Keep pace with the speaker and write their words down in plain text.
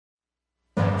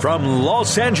From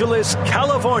Los Angeles,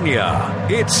 California,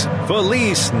 it's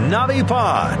Feliz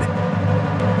Navipod.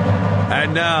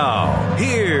 And now,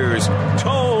 here's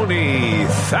Tony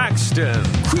Thaxton.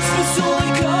 Christmas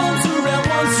only comes around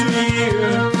once a year.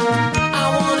 I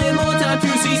wanted more time to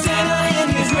see Santa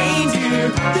and his reindeer.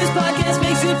 This podcast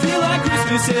makes it feel like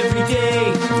Christmas every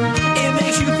day. It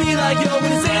makes you feel like you're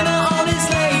with Santa on his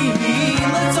sleigh.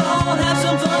 Let's all have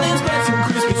some fun and spread some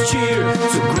Christmas cheer.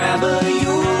 So grab a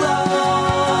Yule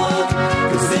log,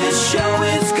 'cause this show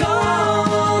is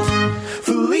called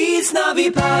Feliz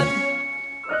Navipod.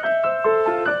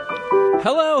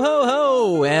 Hello, ho,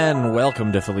 ho, and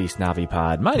welcome to Feliz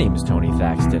Navipod. My name is Tony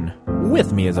Thaxton.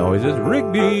 With me, as always, is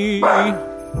Rigby.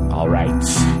 All right.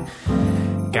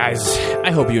 Guys, I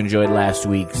hope you enjoyed last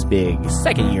week's big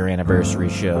second-year anniversary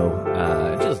show.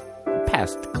 Just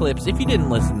past clips. If you didn't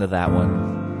listen to that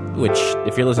one, which,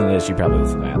 if you're listening to this, you probably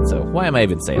listened to that, so why am I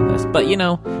even saying this? But,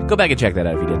 go back and check that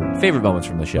out if you didn't. Favorite moments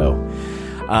from the show.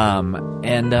 I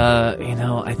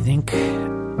think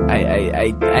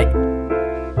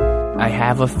I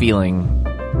have a feeling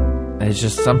there's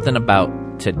just something about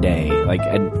today.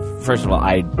 First of all,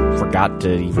 I forgot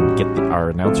to even get our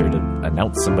announcer to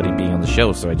announce somebody being on the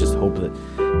show, so I just hope that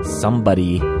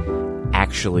somebody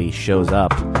actually shows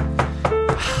up.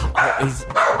 Oh, he's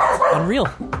unreal.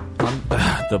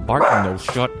 The barking will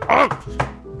shut up.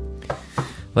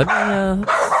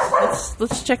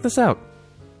 Let's check this out.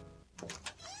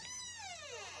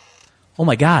 Oh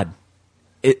my God.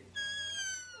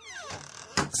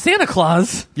 Santa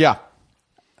Claus. Yeah.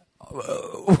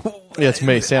 Yeah, it's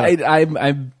me, Santa.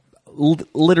 I'm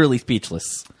literally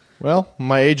speechless. Well,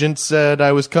 my agent said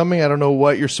I was coming. I don't know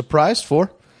what you're surprised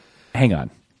for. Hang on.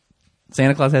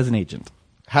 Santa Claus has an agent.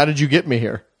 How did you get me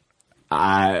here?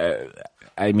 You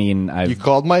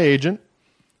called my agent.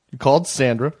 You called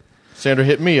Sandra. Sandra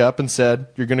hit me up and said,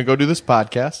 you're going to go do this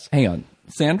podcast. Hang on.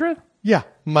 Sandra? Yeah,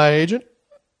 my agent.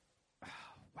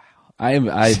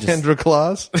 Sandra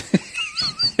Claus.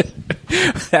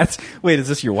 Wait, is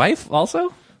this your wife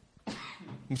also?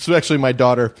 It's actually my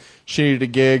daughter. She needed a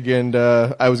gig, and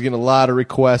I was getting a lot of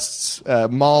requests,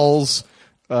 malls,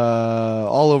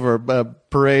 all over,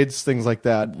 parades, things like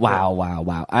that.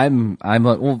 Wow. I'm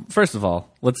well, first of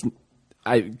all,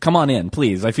 come on in,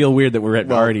 please. I feel weird that we're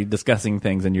already discussing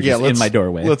things and you're just in my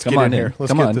doorway. Let's come get on in here.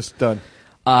 Let's get this done.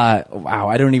 Wow,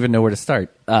 I don't even know where to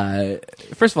start.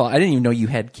 First of all, I didn't even know you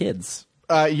had kids.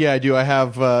 Yeah, I do. I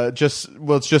have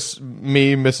it's just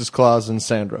me, Mrs. Claus, and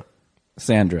Sandra.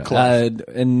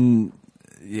 And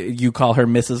you call her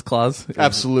Mrs. Claus?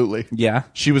 Absolutely. Yeah?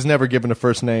 She was never given a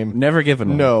first name. Never given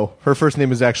one? No. Her first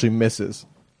name is actually Mrs.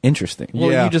 Interesting.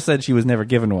 Well, yeah. You just said she was never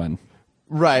given one.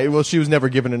 Right. Well, she was never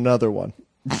given another one.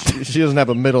 She doesn't have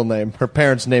a middle name. Her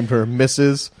parents named her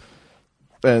Mrs.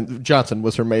 And Johnson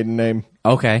was her maiden name.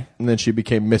 Okay. And then she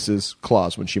became Mrs.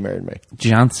 Claus when she married me.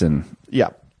 Johnson.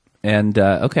 Yeah. And,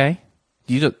 okay.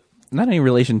 Not any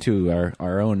relation to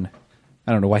our own,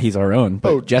 I don't know why he's our own,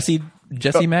 but Jesse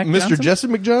Mac Mr. Johnson? Jesse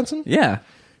McJohnson? Yeah.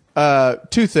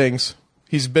 Two things.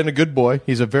 He's been a good boy.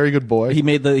 He's a very good boy. He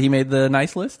made the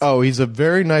nice list? Oh, he's a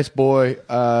very nice boy.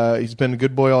 He's been a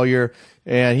good boy all year.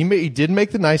 And he did make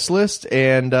the nice list.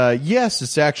 And, yes,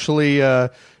 it's actually,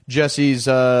 Jesse's,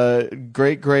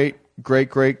 great, I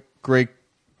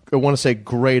want to say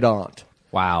great aunt.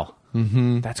 Wow.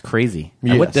 Mm-hmm. That's crazy.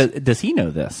 Yes. What does he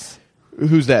know this?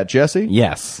 Who's that, Jesse?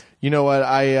 Yes. You know what?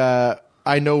 I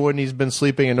know when he's been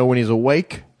sleeping. I know when he's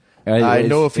awake. I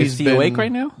know if he's been awake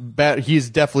right now? Bad. He's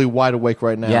definitely wide awake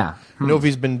right now. Yeah. I know if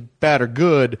he's been bad or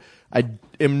good. I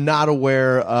am not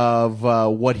aware of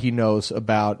what he knows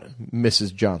about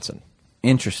Mrs. Johnson.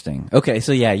 Interesting. Okay,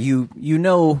 so yeah, you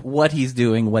know what he's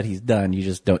doing, what he's done. You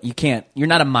just don't. You can't. You're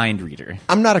not a mind reader.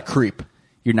 I'm not a creep.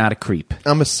 You're not a creep.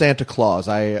 I'm a Santa Claus.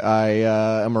 I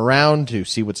am around to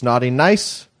see what's naughty and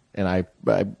nice, and I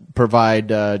provide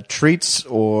treats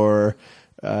or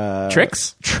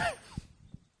tricks.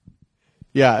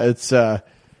 Yeah, it's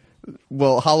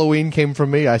Halloween came from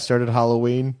me. I started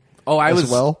Halloween. Oh, I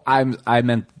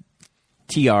meant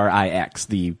Trix,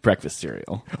 the breakfast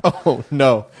cereal. Oh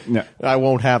no, I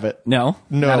won't have it. No,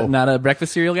 not a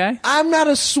breakfast cereal guy. I'm not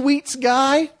a sweets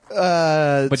guy.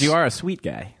 But you are a sweet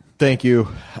guy. Thank you.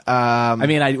 I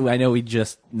know we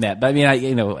just met, but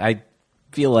I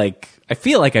feel like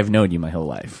I've known you my whole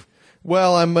life.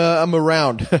 Well, I'm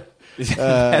around.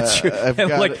 That's true.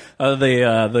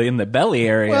 The in the belly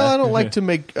area. Well, I don't like to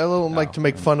make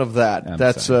fun of that.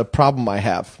 That's a problem I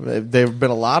have. There have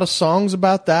been a lot of songs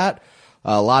about that.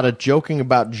 A lot of joking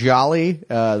about Jolly.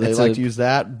 They like to use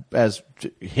that as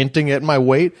hinting at my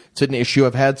weight. It's an issue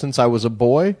I've had since I was a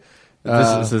boy.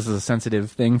 This is a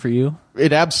sensitive thing for you?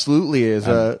 It absolutely is.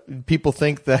 People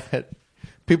think that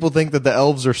the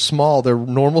elves are small. They're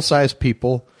normal sized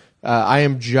people. I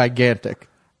am gigantic.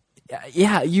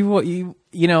 Yeah, you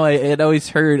know, I had always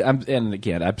heard, and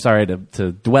again, I'm sorry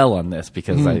to dwell on this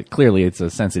because clearly it's a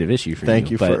sensitive issue for Thank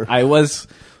you. you But for- I was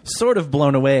sort of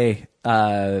blown away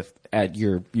at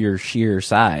your sheer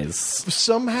size.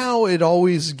 Somehow it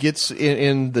always gets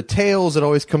in the tales. It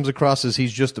always comes across as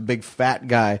he's just a big fat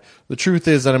guy. The truth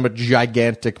is that I'm a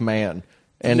gigantic man,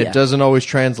 and Yeah. it doesn't always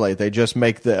translate. They just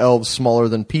make the elves smaller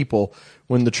than people,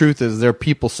 when the truth is they're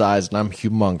people sized, and I'm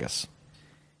humongous.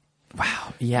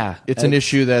 Wow. Yeah. It's an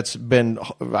issue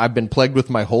I've been plagued with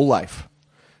my whole life.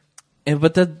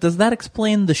 But does that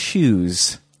explain the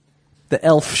shoes? The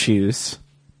elf shoes?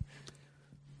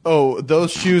 Oh,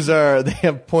 those shoes they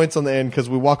have points on the end because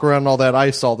we walk around in all that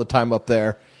ice all the time up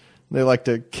there. They like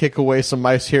to kick away some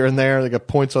ice here and there. They got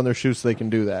points on their shoes so they can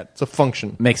do that. It's a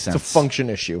function. Makes sense. It's a function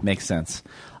issue. Makes sense.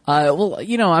 Well,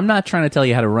 you know, I'm not trying to tell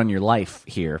you how to run your life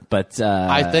here, but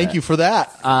I thank you for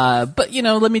that. but you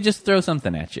know, let me just throw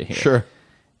something at you here. Sure.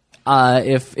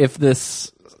 If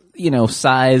this, you know,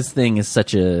 size thing is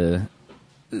such a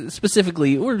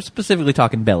we're specifically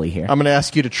talking belly here. I'm going to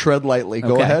ask you to tread lightly.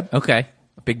 Go Okay. ahead. Okay.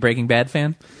 A big Breaking Bad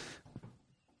fan?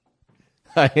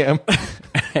 I am.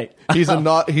 He's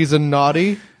a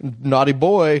naughty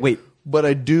boy. Wait. But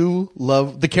I do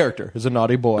love the character. Is a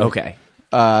naughty boy. Okay.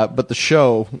 But the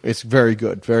show is very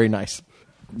good. Very nice.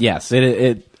 Yes,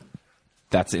 it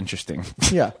that's interesting.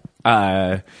 Yeah.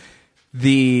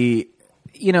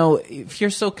 You know, if you're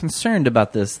so concerned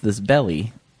about this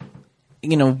belly,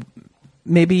 you know,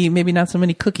 maybe not so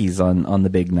many cookies on the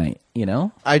big night, you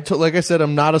know? Like I said,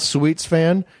 I'm not a sweets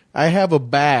fan. I have a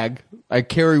bag. I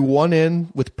carry one in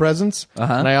with presents,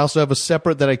 and I also have a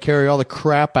separate that I carry all the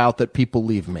crap out that people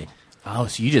leave me. Oh,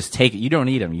 so you just take it. You don't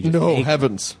eat them. You just No take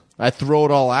heavens, I throw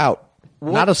it all out.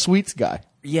 Not a sweets guy.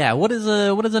 Yeah, what is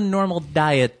a normal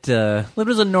diet? What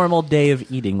does a normal day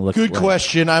of eating look like? Good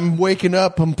question. I'm waking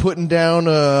up. I'm putting down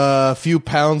a few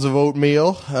pounds of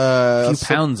oatmeal. A few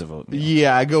pounds of oatmeal.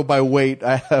 Yeah, I go by weight.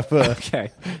 I have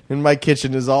Okay. In my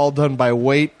kitchen is all done by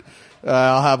weight.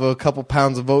 I'll have a couple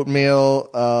pounds of oatmeal,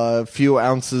 a few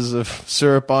ounces of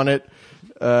syrup on it,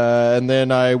 and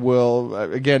then I will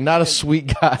again not a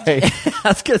sweet guy. I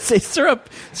was gonna say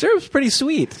syrup's pretty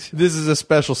sweet. This is a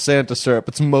special Santa syrup.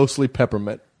 It's mostly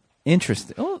peppermint.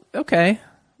 Interesting. Oh, okay.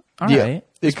 All right.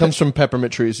 It comes from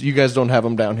peppermint trees. You guys don't have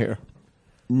them down here.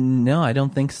 No, I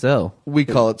don't think so. We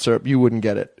call it syrup. You wouldn't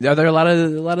get it. Are there a lot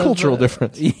of Cultural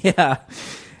difference. Yeah.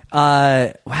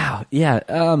 Wow.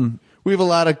 Yeah. We have a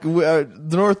lot of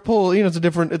the North Pole. You know,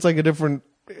 it's like a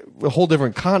whole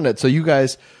different continent. So you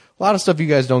guys, a lot of stuff you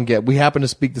guys don't get. We happen to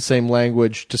speak the same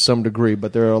language to some degree,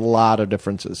 but there are a lot of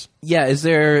differences. Yeah. Is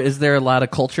there a lot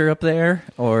of culture up there,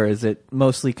 or is it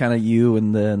mostly kind of you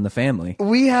and the family?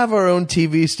 We have our own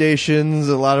TV stations,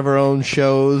 a lot of our own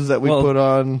shows that we put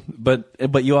on.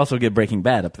 But you also get Breaking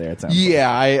Bad up there. It sounds.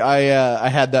 Yeah, I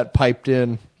had that piped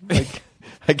in.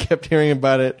 I kept hearing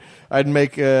about it.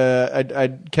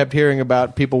 I kept hearing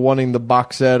about people wanting the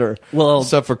box set or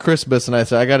stuff for Christmas, and I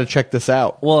said I got to check this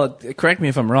out. Well, correct me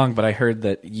if I'm wrong, but I heard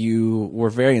that you were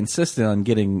very insistent on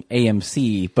getting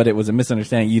AMC, but it was a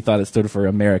misunderstanding. You thought it stood for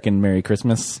American Merry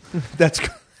Christmas. That's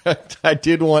correct. I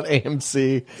did want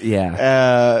AMC.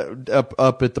 Yeah.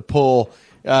 Up at the pole.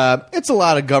 It's a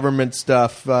lot of government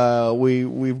stuff.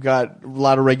 We've got a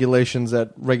lot of regulations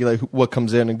that regulate what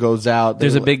comes in and goes out.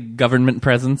 There's a big government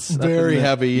presence. Very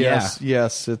heavy. Yes,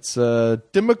 yes. It's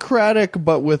democratic,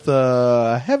 but with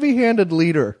a heavy-handed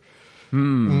leader.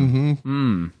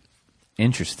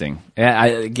 Interesting.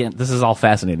 Again, this is all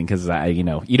fascinating because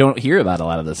you don't hear about a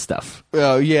lot of this stuff.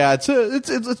 Yeah,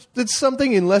 it's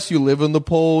something. Unless you live in the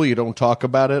pole, you don't talk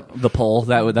about it. The pole.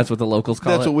 That's what the locals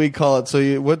call it. That's what we call it.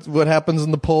 So what happens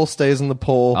in the pole stays in the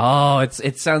pole. Oh,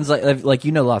 it sounds like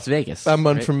Las Vegas. I'm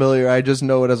unfamiliar. I just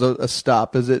know it as a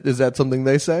stop. Is that something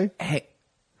they say? Hey,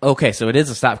 okay, so it is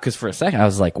a stop because for a second I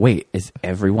was like, wait, is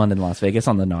everyone in Las Vegas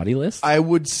on the naughty list? I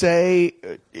would say,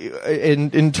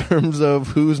 in terms of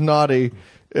who's naughty,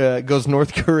 goes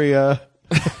North Korea.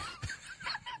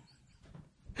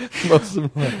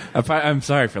 I'm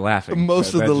sorry for laughing.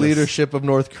 Most of the leadership of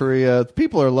North Korea,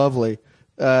 people are lovely,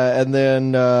 and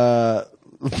then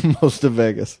most of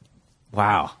Vegas.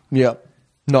 Wow. Yep,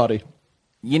 naughty.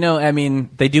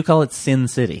 They do call it Sin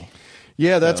City.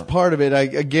 Yeah, that's part of it.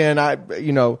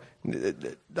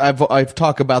 I've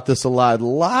talked about this a lot. A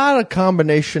lot of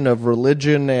combination of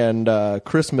religion and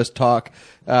Christmas talk.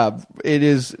 It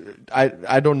is.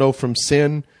 I don't know from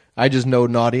sin. I just know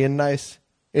naughty and nice.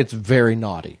 It's very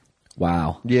naughty.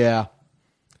 Wow. Yeah.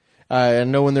 I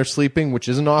know when they're sleeping, which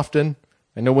isn't often.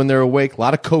 I know when they're awake. A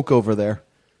lot of coke over there.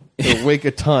 They're awake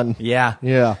a ton. Yeah.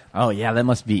 Yeah. Oh, yeah, that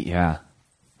must be, yeah.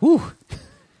 Whew.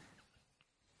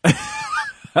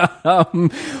 Well,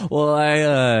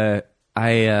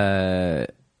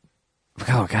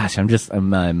 oh gosh,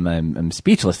 I'm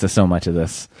speechless to so much of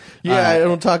this. Yeah, I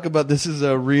don't talk about this is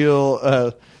a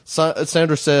real.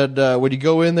 Sandra said, when you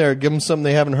go in there, give them something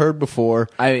they haven't heard before.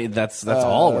 That's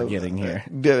all we're getting here.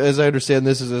 As I understand,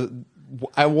 this is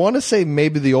I want to say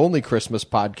maybe the only Christmas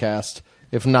podcast,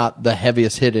 if not the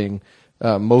heaviest hitting,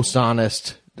 most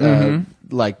honest,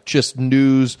 like just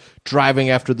news, driving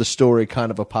after the story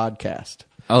kind of a podcast.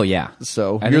 Oh yeah.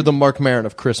 So you're the Mark Maron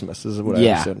of Christmas, is what I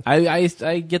understand.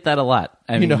 I get that a lot.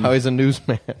 You know how he's a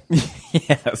newsman.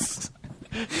 Yes.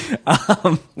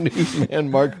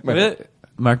 Newsman Mark Maron.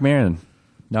 Mark Maron,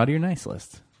 naughty or nice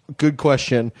list? Good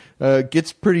question.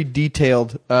 Gets pretty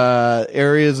detailed.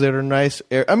 Areas that are nice.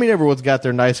 I mean, everyone's got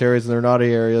their nice areas and their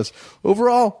naughty areas.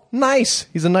 Overall, nice.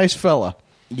 He's a nice fella.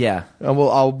 Yeah.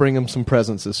 I'll bring him some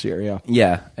presents this year, yeah.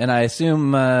 Yeah, and I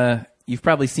assume you've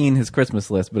probably seen his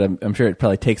Christmas list, but I'm sure it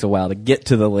probably takes a while to get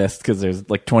to the list because there's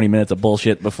like 20 minutes of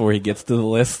bullshit before he gets to the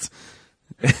list.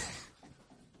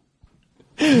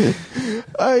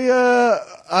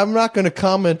 I'm not going to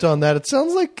comment on that. It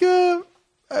sounds like,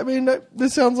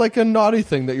 this sounds like a naughty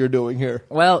thing that you're doing here.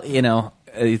 Well,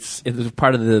 it's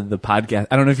part of the podcast.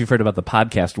 I don't know if you've heard about the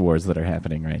podcast wars that are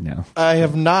happening right now. I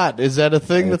have not. Is that a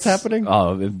thing that's happening?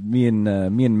 Oh, me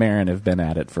and Maron have been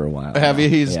at it for a while. Have you?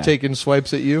 He's taking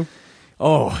swipes at you?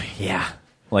 Oh, yeah.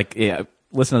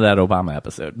 Listen to that Obama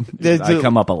episode. I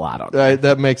come up a lot on that.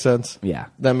 That makes sense. Yeah.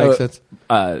 That makes sense.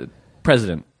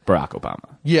 President Barack Obama.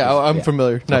 Yeah, I'm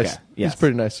familiar. Nice. Okay. Yes. He's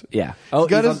pretty nice. Yeah. Oh,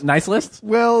 got his nice list?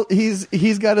 Well, he's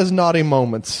got his naughty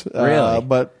moments. Really?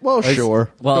 But,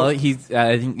 sure. Well, I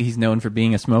think he's known for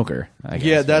being a smoker, I guess.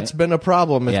 Yeah, that's been a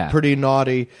problem. It's pretty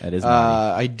naughty. That is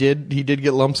naughty. He did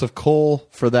get lumps of coal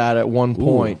for that at one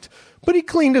point. But he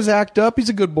cleaned his act up. He's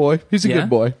a good boy. He's a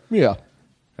good boy. Yeah.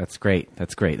 That's great.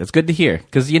 That's great. That's good to hear.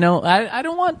 Because I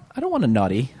don't want a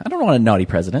naughty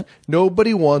president.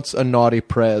 Nobody wants a naughty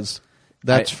prez.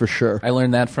 That's for sure. I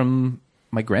learned that from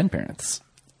my grandparents.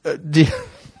 Your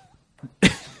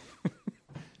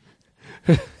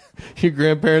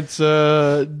grandparents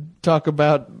talk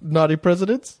about naughty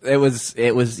presidents? It was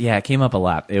it came up a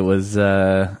lot. It was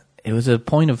a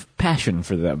point of passion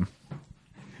for them.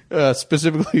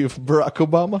 Specifically of Barack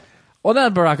Obama? Well,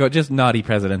 not Barack Obama, just naughty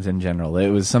presidents in general. It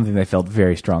was something they felt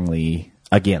very strongly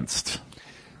against.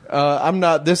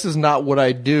 This is not what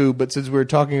I do, but since we're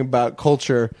talking about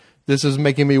culture, this is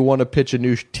making me want to pitch a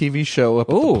new TV show up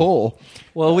at the Pole.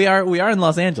 Well, we are in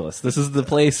Los Angeles. This is the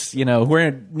place,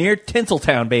 we're near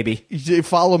Tinseltown, baby.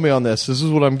 Follow me on this. This is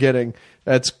what I'm getting.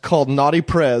 It's called Naughty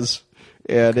Prez,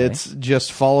 and it's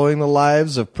just following the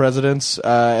lives of presidents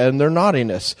and their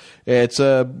naughtiness. It's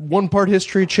a one-part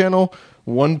History Channel,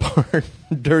 one part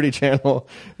Dirty Channel,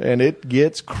 and it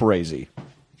gets crazy.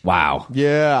 Wow.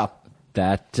 Yeah.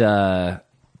 That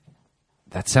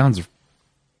sounds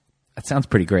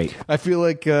pretty great. I feel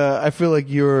like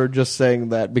you're just saying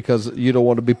that because you don't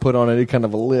want to be put on any kind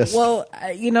of a list. Well,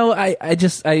 I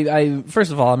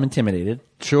first of all, I'm intimidated.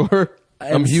 Sure.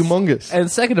 I'm humongous.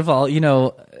 And second of all,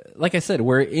 like I said,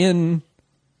 we're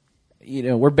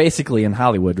basically in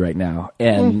Hollywood right now.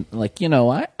 And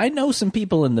I know some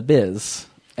people in the biz.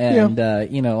 And,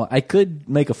 I could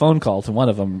make a phone call to one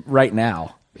of them right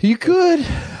now. You could.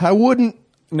 I wouldn't.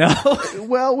 No.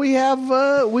 Well, we have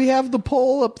the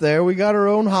Pole up there. We got our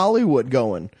own Hollywood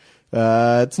going.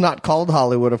 It's not called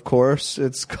Hollywood, of course.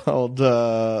 It's called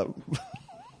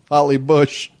Holly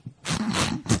Bush.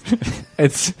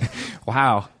 It's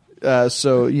wow.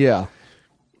 So yeah.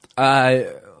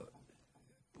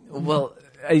 Well,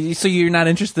 so you're not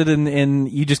interested in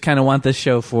you just kind of want this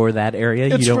show for that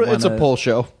area. It's a Pole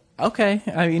show. Okay.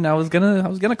 I mean, I was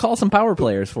gonna call some power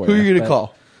players for you. Who are you gonna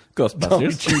call?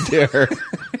 Ghostbusters. Don't you dare.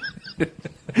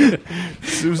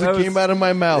 Susie came out of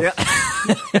my mouth. Yeah.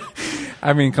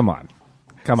 I mean, come on.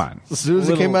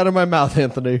 Susie came out of my mouth,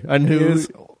 Anthony. I knew.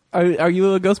 Are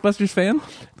you a Ghostbusters fan?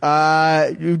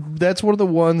 That's one of the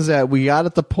ones that we got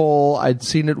at the Pole. I'd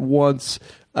seen it once,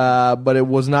 but it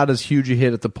was not as huge a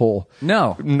hit at the Pole.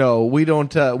 No, we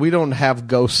don't have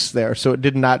ghosts there, so it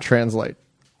did not translate.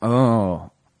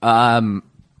 Oh, can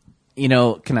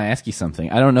I ask you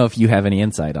something? I don't know if you have any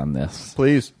insight on this.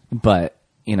 Please. But,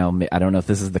 I don't know if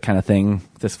this is the kind of thing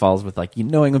this falls with, like,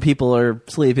 knowing when people are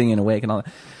sleeping and awake and all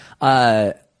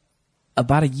that.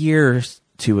 About a year or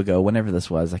two ago, whenever this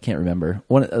was, I can't remember,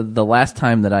 the last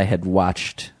time that I had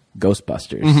watched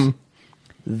Ghostbusters,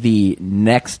 the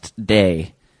next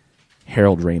day,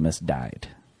 Harold Ramis died.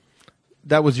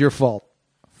 That was your fault.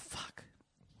 Fuck.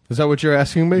 Is that what you're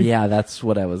asking me? Yeah, that's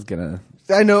what I was gonna.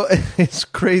 I know. It's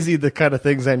crazy the kind of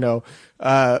things I know.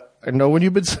 I know when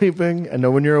you've been sleeping. I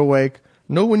know when you're awake.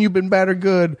 I know when you've been bad or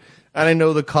good. And I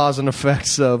know the cause and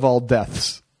effects of all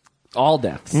deaths. All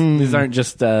deaths. These aren't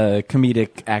just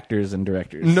comedic actors and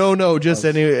directors. No, just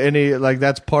any like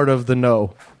that's part of the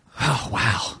no. Oh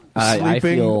wow. Sleeping, I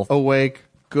feel awake,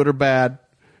 good or bad,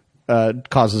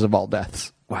 causes of all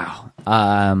deaths. wow.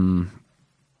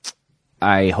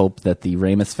 I hope that the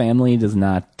Ramis family does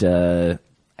not have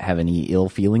any ill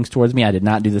feelings towards me. I did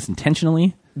not do this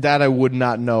intentionally. That I would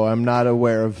not know. I'm not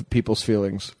aware of people's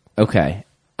feelings. Okay.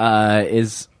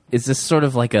 Is this sort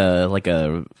of like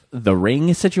a The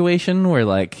Ring situation where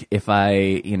like if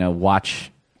I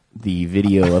watch the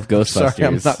video of Ghostbusters? Sorry,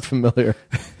 I'm not familiar.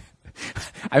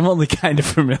 I'm only kind of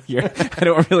familiar. I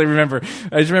don't really remember.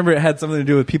 I just remember it had something to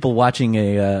do with people watching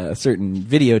a certain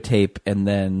videotape and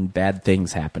then bad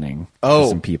things happening to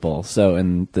some people. So,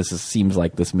 and seems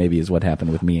like this maybe is what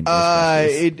happened with me and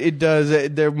Ghostbusters. It does.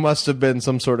 There must have been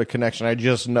some sort of connection. I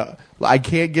just know. I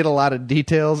can't get a lot of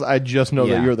details. I just know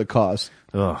that you're the cause.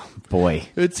 Oh, boy.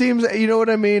 It seems, you know what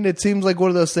I mean? It seems like one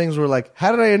of those things where like,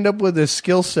 how did I end up with this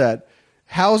skill set?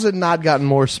 How has it not gotten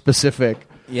more specific?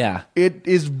 Yeah. It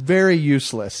is very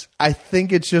useless. I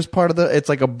think it's just part of it's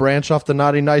like a branch off the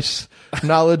naughty nice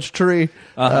knowledge tree.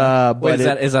 But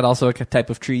is that also a type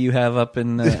of tree you have up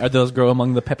in, are those grow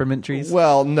among the peppermint trees?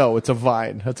 Well, no, it's a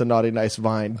vine. That's a naughty nice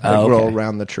vine that grow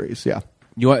around the trees. Yeah.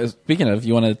 You want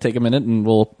to take a minute and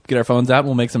we'll get our phones out and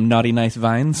we'll make some naughty nice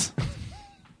vines?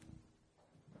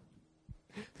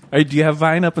 Do you have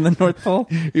Vine up in the North Pole?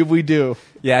 We do.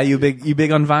 Yeah, you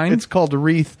big on Vine? It's called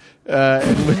Wreath.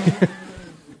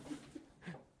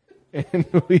 And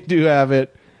we do have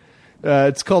it.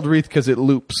 It's called Wreath because it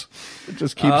loops. It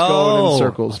just keeps going in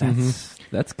circles.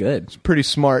 That's good. Pretty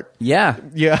smart. Yeah.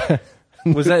 Yeah.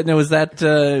 Was that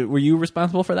were you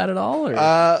responsible for that at all?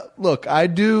 Or? Look, I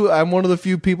do. I'm one of the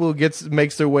few people who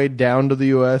makes their way down to the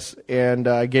U.S. and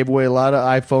I gave away a lot of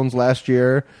iPhones last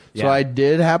year. So I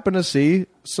did happen to see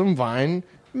some Vine.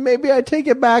 Maybe I take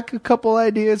it back a couple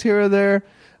ideas here or there.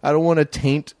 I don't want to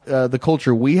taint the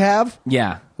culture we have.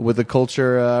 Yeah. With the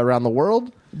culture around the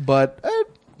world, but I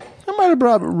might have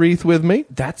brought Wreath with me.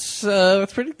 That's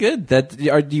pretty good.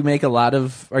 Do you make a lot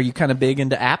of? Are you kind of big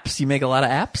into apps? You make a lot of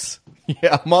apps.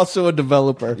 Yeah, I'm also a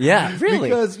developer. Yeah, really.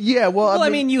 Because I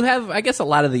mean, you have. I guess a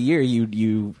lot of the year you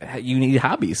need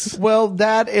hobbies. Well,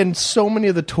 that and so many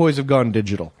of the toys have gone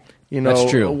digital.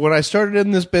 That's true. When I started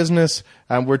in this business,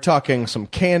 we're talking some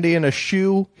candy and a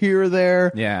shoe here or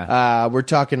there. Yeah. We're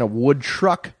talking a wood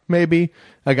truck, maybe.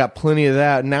 I got plenty of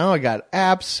that. Now I got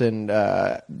apps and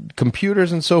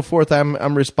computers and so forth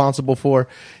I'm responsible for.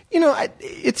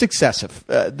 It's excessive,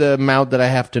 the amount that I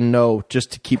have to know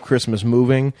just to keep Christmas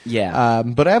moving. Yeah.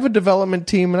 But I have a development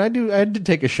team, and I had to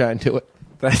take a shine to it.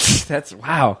 That's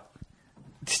wow.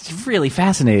 It's really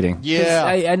fascinating. Yeah.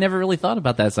 I never really thought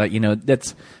about that. So,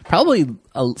 that's probably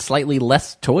slightly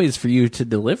less toys for you to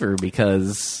deliver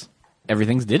because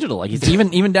everything's digital. Like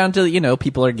even down to,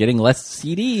 people are getting less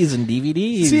CDs and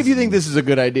DVDs. See if you think this is a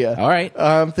good idea. All right.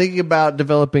 I'm thinking about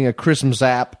developing a Christmas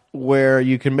app where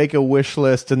you can make a wish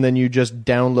list and then you just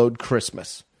download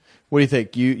Christmas. What do you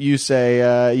think? You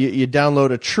say you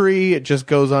download a tree. It just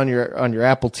goes on your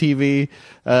Apple TV,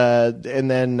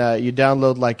 and then you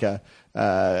download like a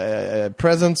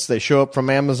presents. They show up from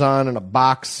Amazon in a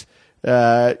box.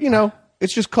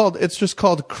 It's just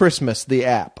called Christmas, the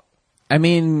app. I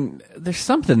mean, there's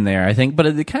something there, I think, but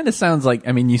it kind of sounds like,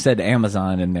 you said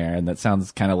Amazon in there, and that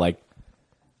sounds kind of like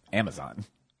Amazon.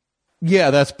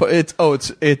 Yeah,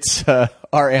 it's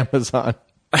our Amazon.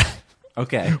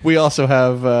 Okay. We also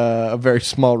have a very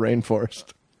small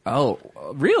rainforest. Oh,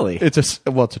 really? It's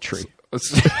a tree.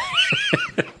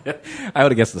 I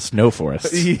would have guessed the snow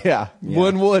forest. Yeah.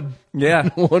 One wood. Yeah.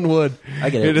 One wood. I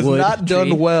get it. It is Wood, not done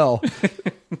tree. well.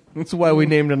 That's why we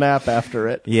named an app after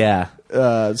it. Yeah.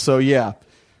 So yeah.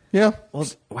 Yeah. Well,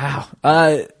 wow.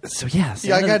 So yeah.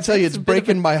 Yeah, I gotta tell you, it's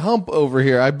breaking my hump over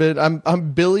here.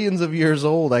 I'm billions of years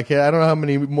old. I don't know how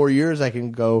many more years I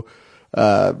can go.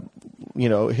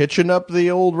 Hitching up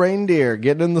the old reindeer,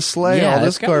 getting in the sleigh, all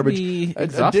this garbage.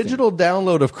 A digital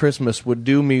download of Christmas would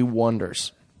do me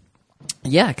wonders.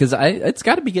 Yeah, because it's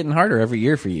got to be getting harder every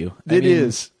year for you. It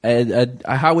is.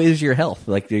 How is your health?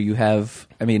 Like, do you have?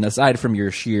 Aside from your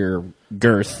sheer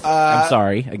girth, I'm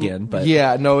sorry again, but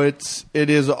yeah, no, it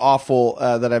is awful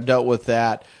that I've dealt with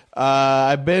that.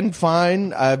 I've been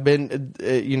fine. I've been,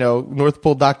 North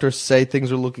Pole doctors say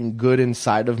things are looking good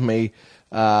inside of me.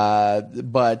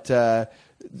 But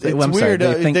I'm sorry. weird.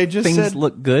 They think They just things said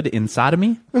look good inside of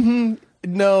me.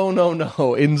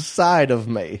 no, inside of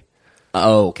me.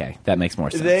 Oh, okay, that makes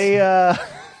more sense. They, yeah,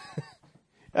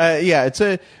 it's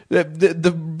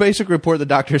the basic report the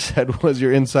doctor said was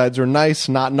your insides are nice,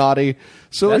 not naughty.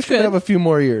 So That's it should good. have a few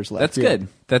more years left. That's yeah. good.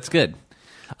 That's good.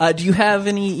 Do you have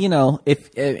any?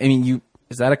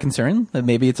 Is that a concern that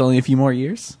maybe it's only a few more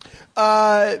years?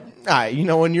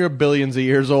 When you're billions of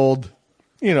years old,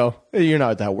 you're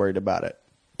not that worried about it.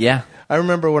 Yeah. I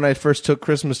remember when I first took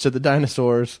Christmas to the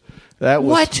dinosaurs. That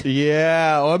was What?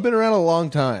 Yeah, I've been around a long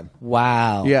time.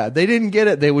 Wow. Yeah, they didn't get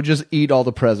it. They would just eat all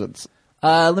the presents.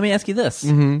 Let me ask you this: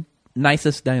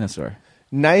 nicest dinosaur?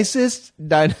 Nicest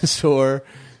dinosaur.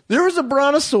 There was a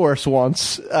brontosaurus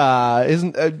once. You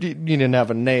didn't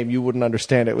have a name. You wouldn't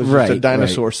understand it. It was just a Right,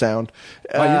 dinosaur right. sound.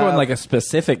 Oh, you're going like a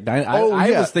specific dinosaur. I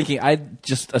yeah. was thinking. I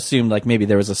just assumed like maybe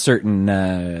there was a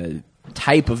certain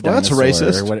type of Well, that's dinosaur.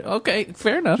 racist. Or what, okay,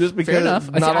 fair enough. Just because fair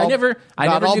enough. not all, I never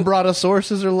all knew-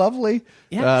 brontosauruses are lovely.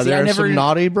 Yeah, see, there I are never- some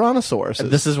naughty brontosauruses.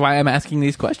 This is why I'm asking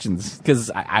these questions because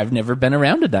I've never been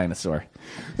around a dinosaur.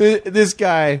 This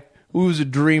guy who's a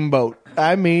dreamboat.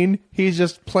 I mean, he's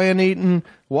just plant eating,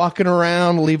 walking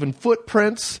around, leaving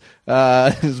footprints.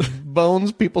 His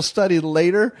bones people study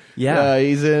later. Yeah.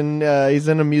 He's in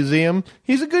a museum.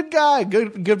 He's a good guy,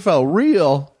 good fellow,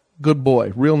 real good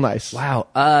boy, real nice. Wow.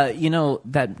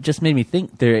 That just made me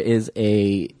think there is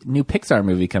a new Pixar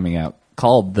movie coming out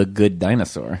called The Good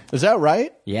Dinosaur. Is that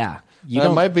right? Yeah.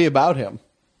 It might be about him.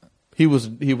 He was a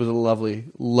lovely,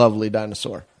 lovely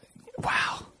dinosaur.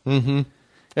 Wow.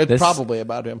 It's This- probably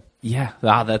about him. Yeah.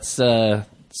 Wow, that's so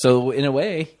in a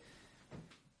way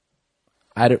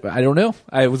I don't know.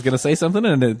 I was going to say something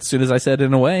and as soon as I said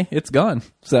in a way, it's gone.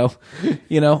 So,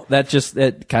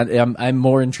 I'm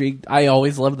more intrigued. I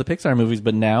always loved the Pixar movies,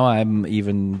 but now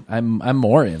I'm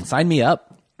more in. Sign me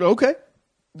up. Okay.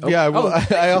 Yeah, oh.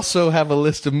 I also have a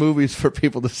list of movies for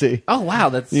people to see. Oh, wow,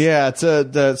 that's Yeah,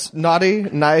 that's naughty,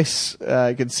 nice.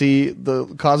 You can see the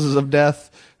causes of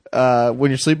death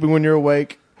when you're sleeping, when you're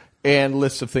awake, and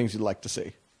lists of things you'd like to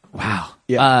see. wow.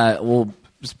 Yeah. Well,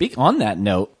 speak on that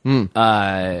note.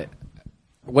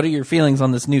 What are your feelings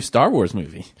on this new Star Wars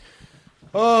movie?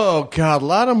 Oh God, a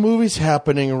lot of movies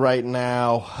happening right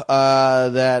now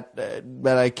that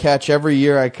I catch every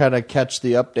year. I kind of catch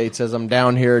the updates as I'm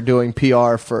down here doing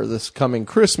PR for this coming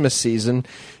Christmas season,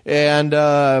 and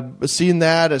seen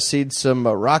that. I've seen some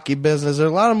Rocky Business. There are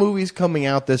a lot of movies coming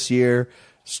out this year.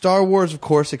 Star Wars, of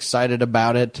course, excited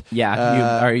about it.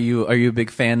 Yeah, are you a big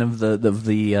fan of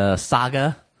the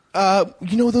saga?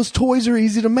 Those toys are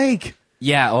easy to make.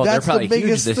 Yeah, they're That's the probably huge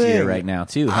biggest this thing. year right now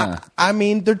too, huh? I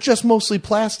mean, they're just mostly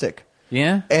plastic.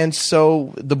 Yeah. And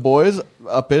so the boys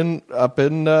up in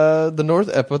the north,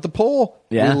 up at the pole,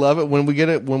 Yeah. we love it when we get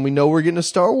it. When we know we're getting a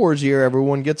Star Wars year,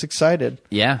 everyone gets excited.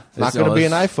 Yeah. It's not going to be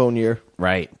an iPhone year.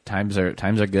 Right. Times are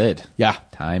good. Yeah.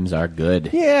 Times are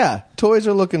good. Yeah, toys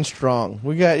are looking strong.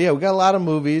 We got a lot of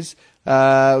movies. We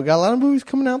got a lot of movies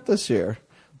coming out this year.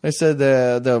 Like I said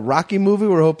the Rocky movie.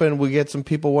 We're hoping we get some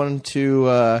people wanting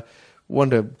to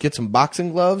get some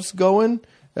boxing gloves going.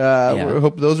 We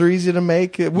hope those are easy to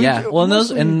make. Well,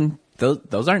 those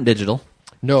aren't digital.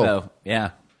 No. So,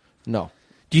 yeah. No.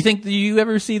 Do you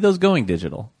ever see those going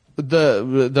digital?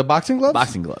 The boxing gloves?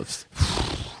 Boxing gloves.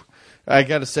 I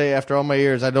got to say, after all my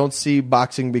years, I don't see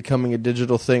boxing becoming a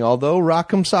digital thing. Although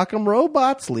Rock'em Sock'em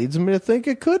Robots leads me to think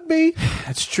it could be.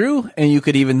 That's true. And you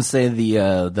could even say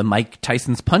the Mike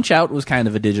Tyson's Punch Out was kind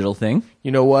of a digital thing.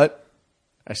 You know what?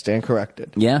 I stand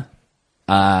corrected. Yeah.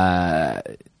 I'll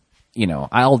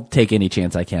take any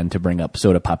chance I can to bring up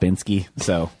Soda Popinski.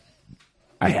 So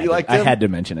I had to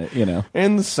mention it,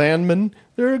 And the Sandman.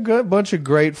 There are a good bunch of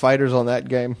great fighters on that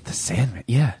game. The Sandman.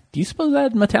 Yeah. Do you suppose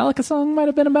that Metallica song might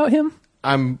have been about him?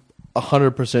 I'm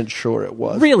 100% sure it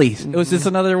was. Really? Was this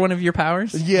another one of your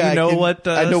powers? Yeah. You know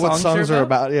I know what songs are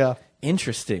about. Yeah.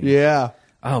 Interesting. Yeah.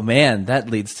 Oh man, that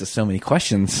leads to so many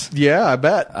questions. Yeah, I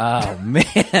bet. Oh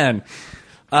man.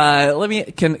 Can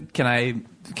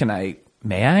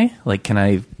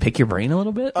I pick your brain a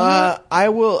little bit? I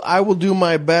will do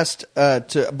my best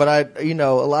but a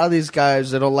lot of these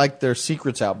guys, they don't like their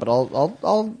secrets out, but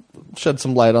I'll shed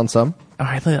some light on some. All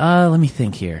right, let me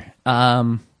think here.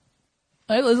 All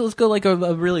right, let's go like a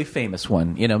really famous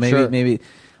one. Sure. Maybe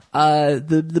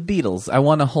the Beatles. I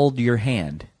Want to Hold Your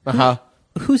Hand. Uh-huh.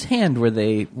 Whose hand were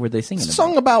they singing? It's a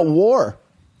song about war.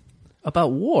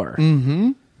 About war.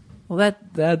 Mm-hmm. Well,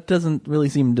 that doesn't really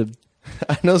seem to.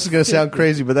 I know this is going to sound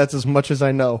crazy, but that's as much as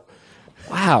I know.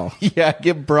 Wow. Yeah, I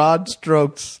get broad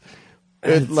strokes.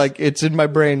 It's in my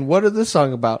brain. What is this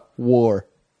song about? War.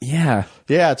 Yeah.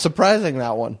 Yeah, it's surprising,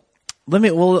 that one.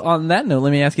 On that note,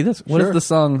 let me ask you this: What Sure. is the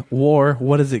song "War"?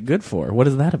 What is it good for? What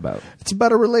is that about? It's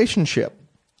about a relationship.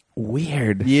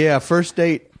 Weird. Yeah, first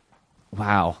date.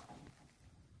 Wow.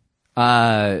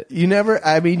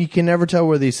 You can never tell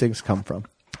where these things come from.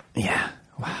 Yeah.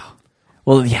 Wow.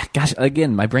 Well, yeah. Gosh.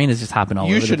 Again, my brain is just hopping all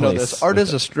over You the should place. know this. Art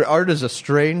is a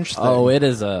strange thing. Oh, it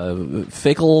is a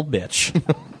fickle bitch.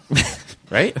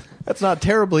 Right? That's not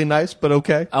terribly nice, but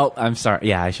okay. Oh, I'm sorry.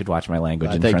 Yeah, I should watch my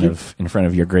language in thank front you. in front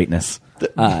of your greatness.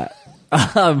 But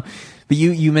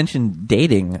you mentioned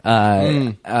dating.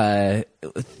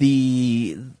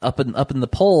 The up in the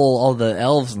pole, all the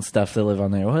elves and stuff that live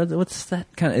on there. What's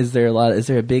that kind of? Is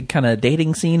there a big kind of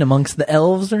dating scene amongst the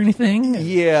elves or anything?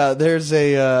 Yeah, there's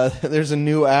a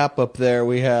new app up there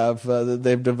we have that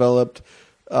they've developed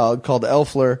called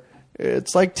Elfler.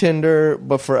 It's like Tinder,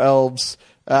 but for elves.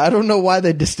 I don't know why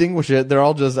they distinguish it. They're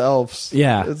all just elves.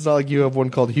 Yeah. It's not like you have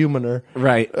one called Humaner.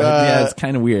 Right. Yeah, it's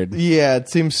kind of weird. Yeah, it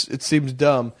seems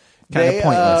dumb. Kinda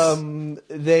pointless.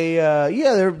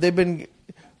 They've been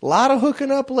a lot of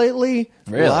hooking up lately.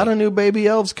 Really? A lot of new baby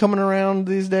elves coming around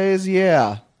these days.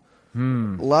 Yeah. A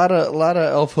lot of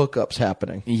elf hookups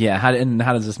happening. Yeah. How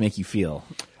does this make you feel?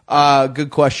 Good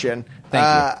question. Thank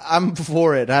you. I'm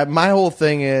for it. My whole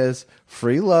thing is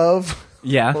free love.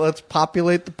 Yeah. Let's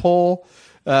populate the poll.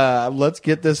 Let's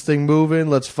get this thing moving.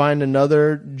 Let's find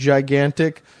another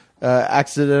gigantic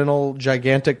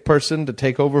person to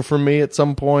take over from me at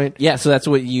some point. Yeah. So that's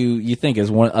what you think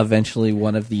is eventually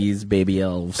one of these baby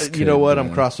elves. You know what? could,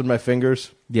 I'm crossing my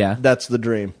fingers. Yeah. That's the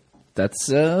dream. That's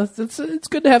it's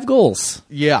good to have goals.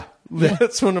 Yeah.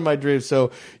 That's one of my dreams.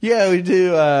 So yeah, we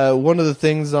do. One of the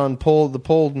things on the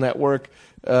Poll Network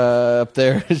up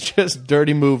there is just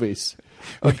dirty movies.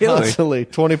 Really? Constantly,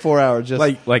 24 hours.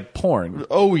 Just Like porn.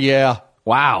 oh yeah,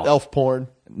 Wow. elf porn.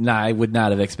 Nah, I would not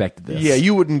have expected this. Yeah,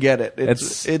 you wouldn't get it.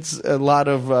 It's a lot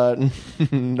of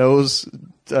nose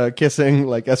kissing,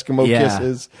 like Eskimo Yeah.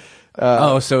 kisses.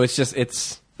 So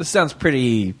this sounds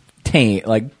pretty tame.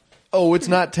 Like, Oh, it's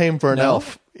not tame for an No?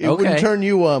 elf. It wouldn't Okay. turn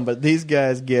you on, but these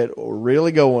guys get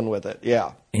really going with it.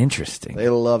 Yeah, interesting. they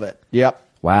love it. Yep.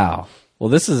 Wow. Well,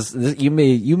 this you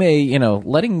may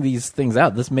letting these things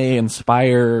out. This may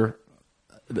inspire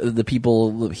the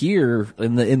people here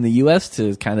in the U.S.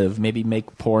 to kind of maybe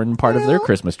make porn part of their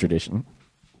Christmas tradition.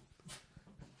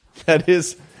 That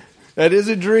is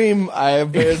a dream. I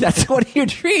have been. That's one of your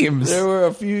dreams. There were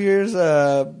a few years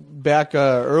back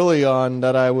early on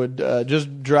that I would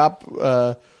just drop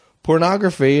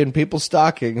pornography in people's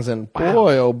stockings, and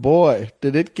boy, oh boy,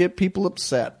 did it get people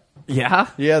upset. Yeah.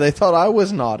 Yeah, they thought I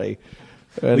was naughty.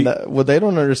 And what they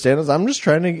don't understand is I'm just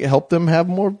trying to help them have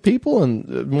more people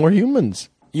and more humans.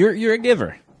 You're a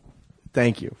giver.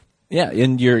 Thank you. Yeah,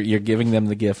 and you're giving them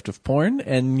the gift of porn,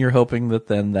 and you're hoping that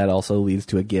then that also leads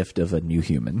to a gift of a new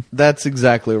human. That's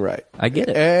exactly right. I get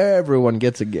it. Everyone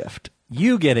gets a gift.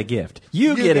 You get a gift.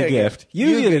 You get a gift.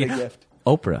 You get a gift.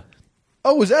 Oprah.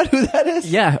 Oh, is that who that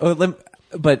is? Yeah,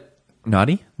 but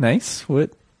naughty, nice.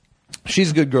 What?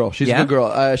 She's a good girl. She's Yeah? a good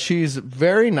girl. She's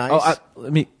very nice.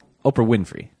 Oprah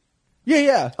Winfrey.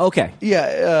 Yeah. Okay.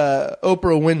 Yeah,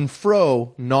 Oprah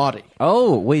Winfrey, naughty.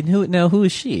 Oh, wait, who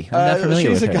is she? I'm not familiar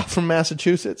She's with a her. guy from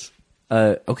Massachusetts.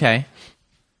 Okay.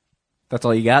 That's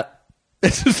all you got?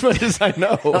 That's as much as I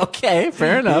know. Okay,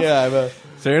 fair enough. Yeah,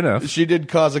 Fair enough. she did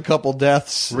cause a couple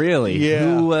deaths. Really? Yeah.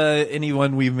 Who,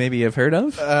 anyone we maybe have heard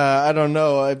of? I don't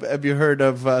know. Have you heard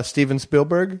of Steven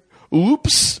Spielberg?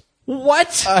 Oops.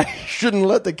 What? I shouldn't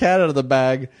let the cat out of the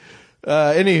bag.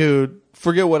 Anywho,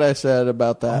 forget what I said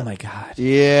about that. Oh, my God.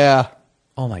 Yeah.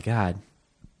 Oh, my God.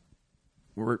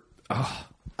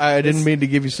 I didn't mean to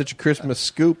give you such a Christmas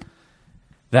scoop.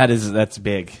 That's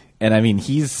big. And, I mean,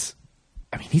 he's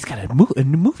got a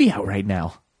movie out right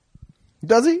now.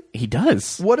 Does he? He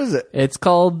does. What is it? It's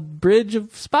called Bridge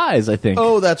of Spies, I think.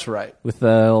 Oh, that's right. With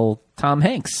old Tom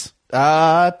Hanks.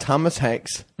 Thomas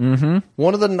Hanks. Mm-hmm.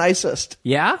 One of the nicest.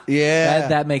 Yeah? Yeah.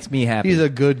 That makes me happy. He's a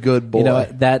good boy. You know,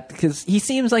 because he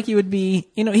seems like he would be,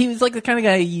 he was like the kind of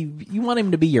guy you want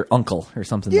him to be your uncle or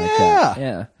something like that.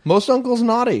 Yeah. Most uncles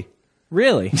naughty.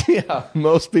 Really? Yeah.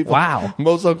 Most people. Wow.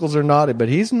 Most uncles are naughty, but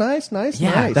he's nice.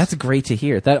 Yeah, nice. that's great to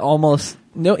hear. That almost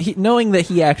knowing that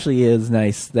he actually is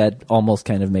nice, that almost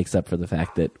kind of makes up for the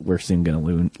fact that we're soon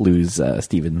going to lose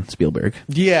Steven Spielberg.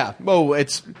 Yeah. Oh,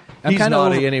 he's kinda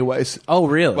naughty over- anyways. Oh,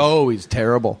 really? Oh, he's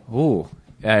terrible. Ooh.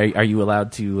 Are you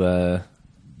allowed to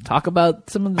talk about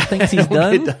some of the things he's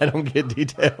done? I don't get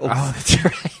details. Oh, that's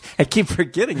right. I keep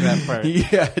forgetting that part.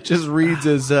 Yeah, it just reads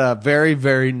as very,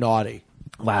 very naughty.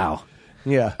 Wow.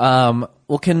 Yeah.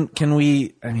 Well, can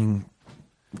we? I mean,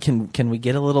 can we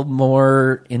get a little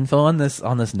more info on this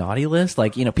naughty list?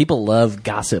 Like, people love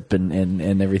gossip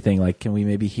and everything. Like, can we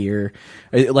maybe hear,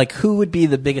 like, who would be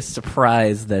the biggest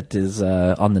surprise that is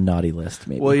on the naughty list?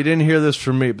 Maybe. Well, you didn't hear this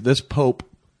from me, but this Pope,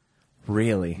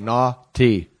 really,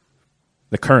 naughty.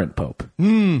 the current Pope.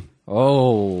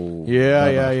 Oh,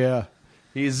 Yeah.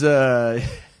 He's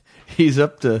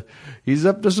up to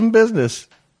some business.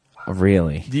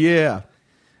 really? Yeah.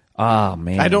 Oh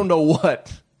man, I don't know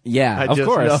what. Yeah, I of just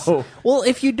course. know. Well,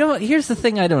 if you don't, here's the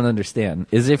thing I don't understand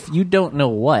is if you don't know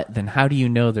what, then how do you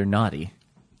know they're naughty?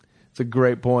 It's a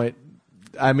great point.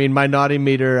 I mean, my naughty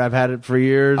meter, I've had it for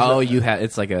years. Oh,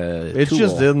 it's like a It's tool.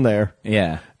 just in there.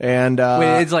 Yeah. And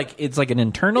Wait, it's like an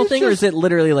internal thing, or is it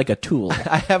literally like a tool?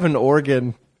 I have an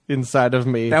organ inside of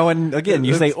me. Now, when again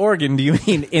you say organ, do you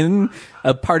mean in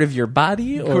a part of your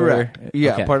body? Or? Correct.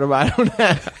 Yeah, Okay. part of I don't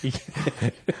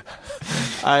have.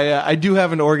 I do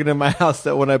have an organ in my house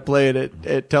that when I play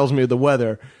it tells me the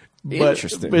weather. But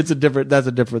Interesting. That's a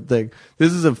different thing.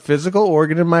 This is a physical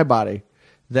organ in my body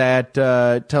that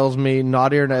tells me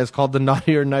naughty or nice. It's called the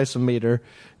naughty or nice meter,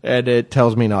 and it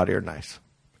tells me naughty or nice.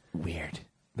 Weird.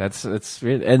 That's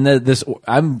weird. And this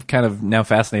I'm kind of now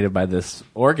fascinated by this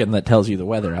organ that tells you the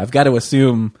weather. I've got to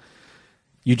assume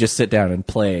you just sit down and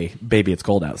play "Baby It's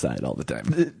Cold Outside" all the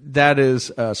time. That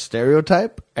is a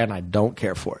stereotype, and I don't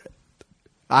care for it.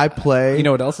 I play. You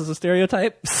know what else is a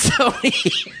stereotype?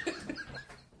 Sony.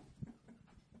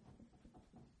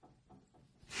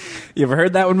 You ever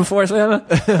heard that one before,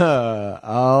 Santa?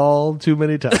 all too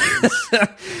many times.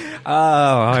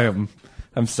 Oh,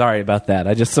 I'm sorry about that.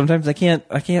 I just sometimes I can't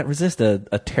resist a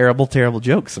terrible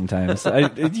joke. Sometimes.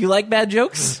 Do you like bad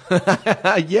jokes?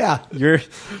 Yeah. You're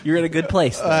in a good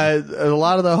place. A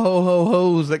lot of the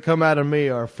ho-ho-hos that come out of me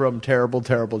are from terrible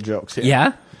jokes.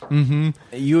 Yeah. Mm-hmm.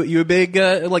 You a big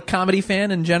like comedy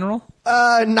fan in general?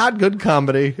 Not good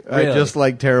comedy. I Really? just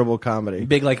like terrible comedy.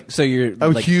 Big like so you're I'm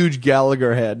a like, huge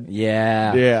Gallagher head.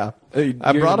 yeah. Yeah. I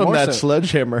You're brought him more that so-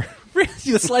 sledgehammer.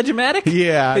 The Sledge-O-Matic?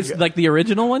 Yeah. It's like the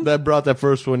original one? That brought that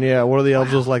first one, yeah. One of the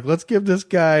elves was like, let's give this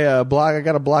guy a block. I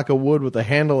got a block of wood with a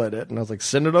handle in it. And I was like,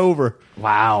 send it over.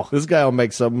 Wow. This guy will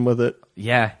make something with it.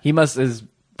 Yeah. He is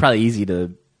probably easy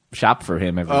to shop for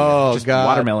him every Oh, year. Just God.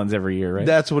 watermelons every year, right?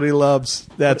 That's what he loves.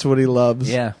 That's what he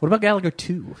loves. Yeah. What about Gallagher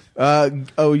 2?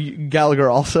 Gallagher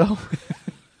also?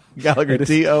 Gallagher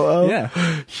T-O-O? Yeah.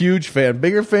 Huge fan.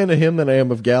 Bigger fan of him than I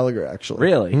am of Gallagher, actually.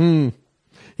 Really?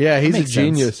 Yeah, he's a makes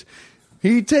genius. sense.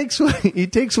 He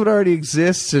takes what already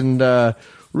exists and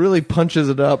really punches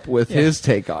it up with his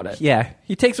take on it. Yeah.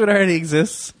 He takes what already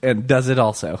exists and does it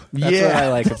also. That's what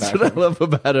I like that's about what him. I love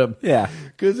about him. Yeah.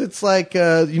 Because it's like,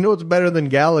 you know what's better than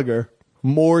Gallagher?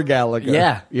 More Gallagher.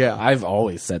 Yeah. Yeah. I've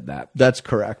always said that. That's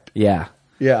correct. Yeah.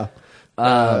 Yeah.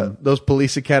 Those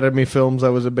Police Academy films I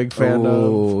was a big fan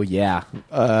Oh, yeah.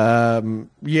 of.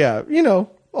 Yeah, you know,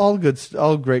 all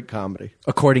great comedy.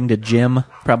 According to Jim,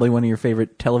 probably one of your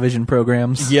favorite television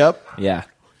programs. Yep. Yeah.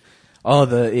 Oh,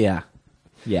 yeah.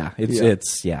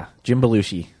 It's Jim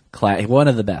Belushi, one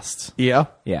of the best. Yeah.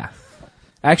 Yeah.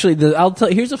 Actually, I'll tell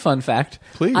you, here's a fun fact.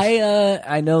 Please.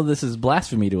 I know this is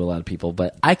blasphemy to a lot of people,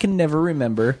 but I can never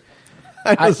remember.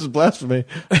 I know this is blasphemy.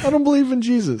 I don't believe in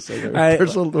Jesus.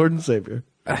 Personal Lord and Savior.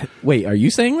 Wait, are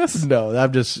you saying this? No,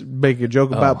 I'm just making a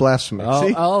joke about blasphemy.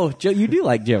 See? You do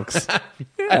like jokes.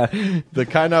 Yeah. The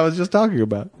kind I was just talking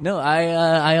about. No,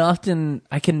 I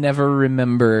can never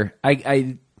remember.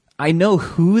 I know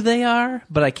who they are,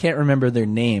 but I can't remember their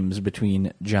names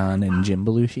between John and Jim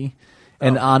Belushi.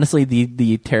 And honestly,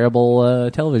 the terrible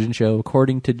television show,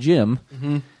 according to Jim,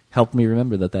 helped me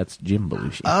remember that's Jim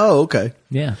Belushi. Oh, okay.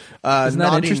 Yeah. Isn't that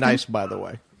Naughty interesting? Nice, by the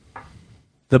way.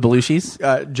 The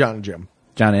Belushis? John and Jim.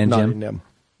 John and Naughty Jim? Nim.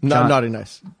 John- Naughty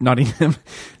Nice. Naughty him.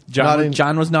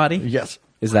 John was naughty? Yes.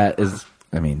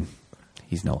 I mean,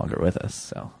 he's no longer with us,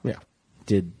 so. Yeah.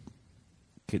 Do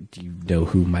you know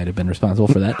who might have been responsible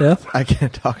for that death? I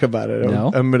can't talk about it.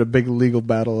 No? I'm in a big legal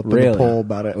battle up in Really? the poll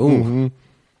about it. Ooh.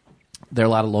 There are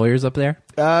a lot of lawyers up there?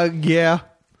 Yeah.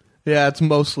 Yeah, it's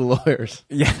mostly lawyers.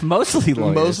 Yeah, mostly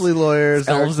lawyers. Mostly lawyers.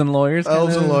 Elves and lawyers?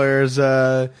 Elves kinda? and lawyers.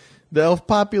 The elf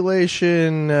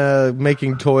population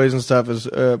making toys and stuff is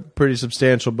pretty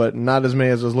substantial, but not as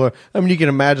many as those lawyers. I mean, you can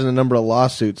imagine the number of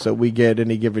lawsuits that we get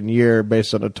any given year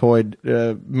based on a toy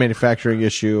manufacturing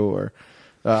issue or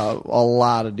a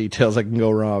lot of details that can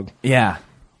go wrong. Yeah.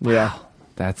 Yeah.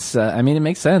 That's, it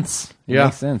makes sense. It Yeah.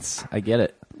 makes sense. I get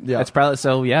it. Yeah. That's probably,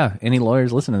 so yeah, any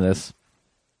lawyers listen to this,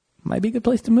 might be a good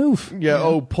place to move. Yeah.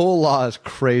 Oh, poll law is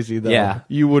crazy though. Yeah.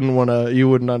 You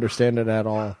wouldn't understand it at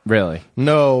all. Really?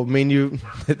 No, I mean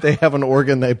they have an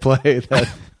organ they play that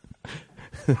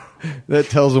that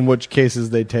tells them which cases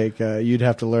they take. You'd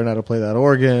have to learn how to play that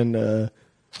organ.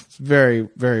 It's very,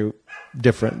 very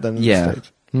different than in the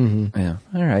States. Mm-hmm. Yeah.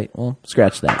 All right. Well,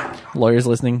 scratch that. Lawyers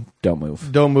listening, don't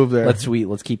move. Don't move there.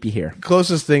 Let's keep you here.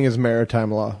 Closest thing is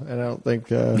maritime law, and I don't think.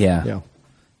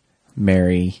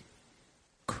 Merry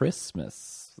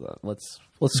Christmas. Let's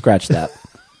scratch that.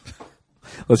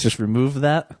 Let's just remove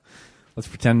that. Let's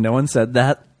pretend no one said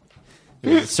that.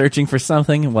 We were searching for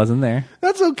something, it wasn't there.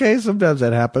 That's okay. Sometimes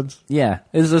that happens. Yeah.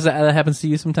 That happens to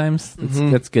you sometimes?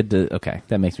 That's good to... Okay,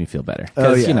 that makes me feel better.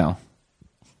 Because,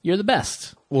 you're the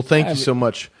best. Well, thank you so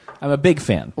much. I'm a big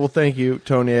fan. Well, thank you,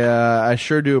 Tony. I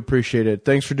sure do appreciate it.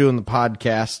 Thanks for doing the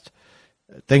podcast.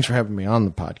 Thanks for having me on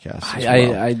the podcast.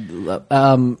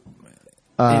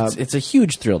 It's a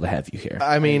huge thrill to have you here.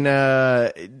 I mean,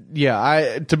 to be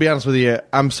honest with you,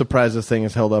 I'm surprised this thing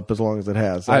has held up as long as it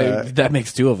has. That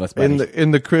makes two of us, buddy.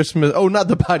 In the Christmas... Oh, not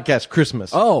the podcast,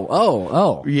 Christmas.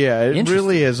 Oh. Yeah, it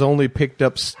really has only picked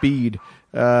up speed.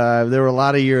 There were a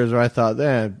lot of years where I thought,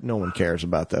 no one cares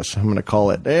about this. I'm going to call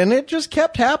it. And it just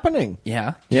kept happening.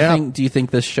 Yeah? Do you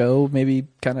think this show maybe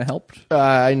kind of helped?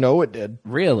 I know it did.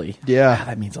 Really? Yeah.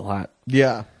 That means a lot.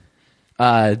 Yeah.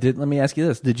 Let me ask you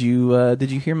this: Did you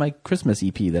hear my Christmas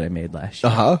EP that I made last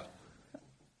year?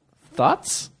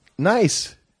 Thoughts?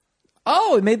 Nice.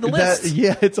 Oh, it made the list.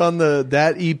 It's on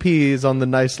that EP is on the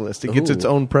nice list. It gets its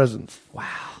own presents. Wow.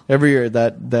 Every year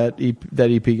that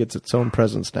EP gets its own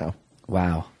presents now.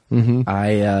 Wow. Mm-hmm.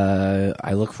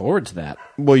 I look forward to that.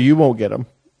 Well, you won't get them.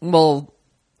 Well,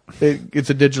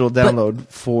 it's a digital download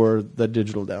for the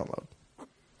digital download.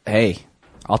 Hey,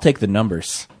 I'll take the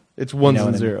numbers. It's ones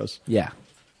and zeros. Yeah.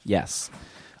 Yes.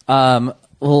 Well,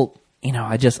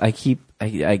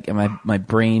 my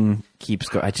brain keeps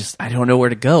going. I don't know where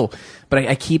to go, but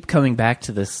I keep coming back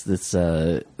to this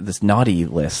naughty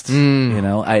list.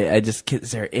 I just,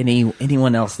 is there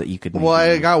anyone else that you could? Well,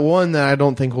 I got one that I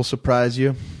don't think will surprise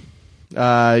you.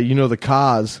 The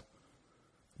Cos,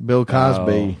 Bill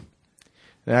Cosby.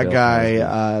 That Bill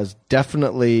guy is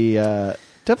definitely on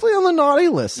the naughty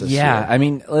list this year. I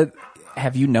mean.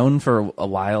 Have you known for a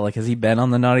while? Like, has he been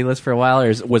on the naughty list for a while,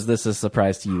 or was this a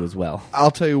surprise to you as well?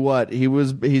 I'll tell you what,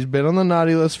 he's been on the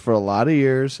naughty list for a lot of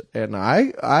years, and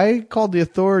I called the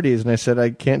authorities and I said I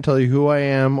can't tell you who I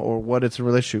am or what it's in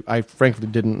relation to. I frankly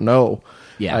didn't know.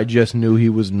 Yeah, I just knew he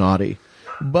was naughty.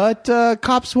 But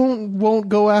cops won't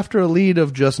go after a lead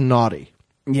of just naughty.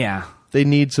 Yeah, they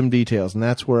need some details, and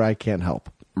that's where I can't help.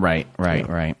 Right.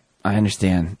 I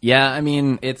understand. Yeah, I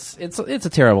mean, it's a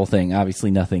terrible thing.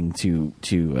 Obviously, nothing to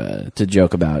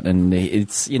joke about. And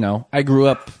it's I grew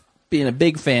up being a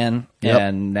big fan,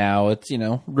 and now it's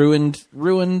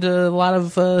ruined a lot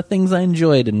of things I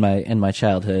enjoyed in my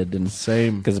childhood. And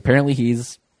same, because apparently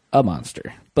he's a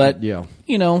monster. But you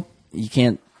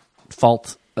can't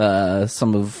fault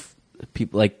some of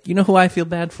people. Like, who I feel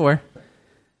bad for?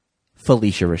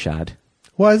 Phylicia Rashad.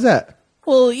 Why is that?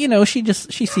 Well, she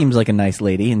seems like a nice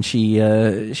lady, and she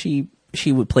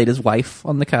played his wife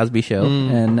on the Cosby Show,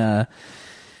 and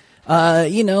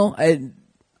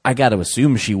I got to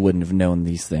assume she wouldn't have known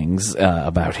these things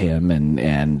about him,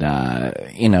 and I'm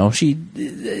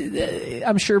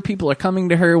sure people are coming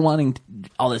to her wanting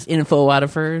all this info out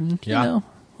of her, and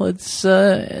it's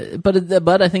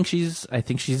but I think she's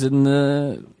in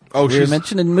the we were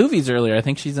mentioned in movies earlier. I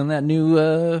think she's in that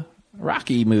new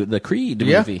Rocky movie, the Creed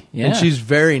movie. Yeah, and she's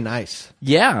very nice.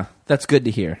 Yeah, that's good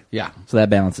to hear. Yeah, so that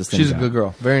balances things. She's a good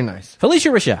girl. Very nice. Phylicia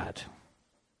Rashad.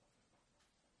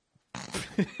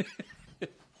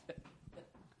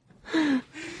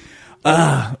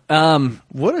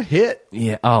 What a hit!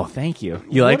 Yeah. Oh, thank you.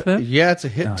 You like that? Yeah, it's a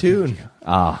hit tune.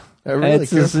 I really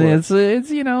care for it. It's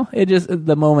it just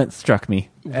the moment struck me.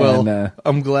 Well, and,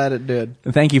 I'm glad it did.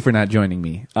 Thank you for not joining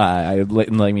me.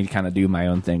 Letting me kind of do my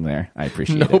own thing there. I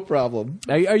appreciate it. No problem.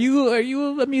 Are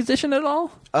you a musician at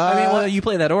all? I mean, you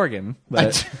play that organ.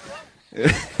 But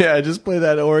yeah, I just play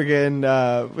that organ.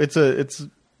 It's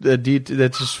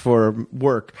that's just for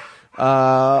work.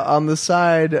 On the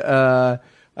side,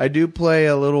 I do play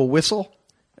a little whistle.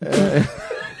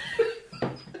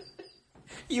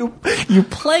 You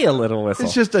play a little whistle.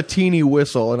 It's just a teeny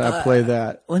whistle, and I play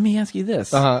that. Let me ask you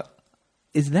this: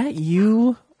 Is that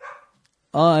you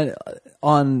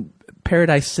on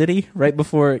Paradise City right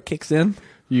before it kicks in?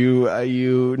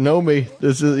 You know me.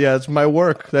 It's my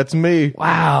work. That's me.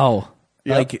 Wow.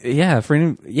 Yep.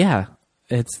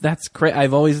 That's great. I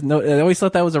always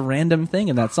thought that was a random thing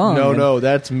in that song. No,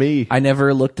 that's me. I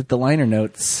never looked at the liner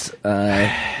notes.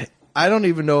 I don't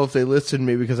even know if they listed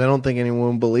me because I don't think anyone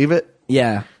would believe it.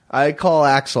 Yeah. I call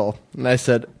Axl, and I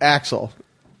said, Axl,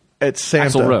 it's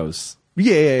Santa. Axl Rose.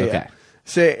 Yeah. Okay.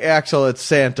 say, Axel, it's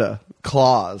Santa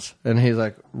Claus. And he's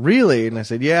like, really? And I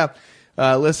said, yeah.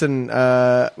 Listen,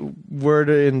 word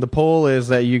in the poll is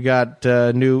that you got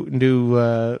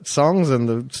new songs in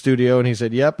the studio. And he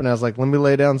said, yep. And I was like, let me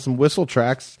lay down some whistle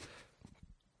tracks.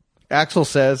 Axel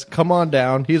says, come on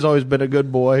down. He's always been a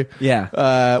good boy.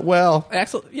 Yeah. Well,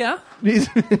 Axel, yeah.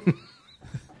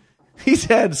 He's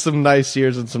had some nice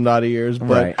years and some naughty years,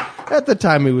 but at the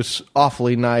time he was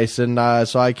awfully nice. And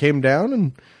so I came down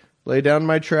and laid down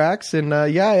my tracks. And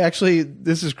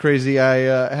this is crazy.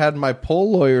 I had my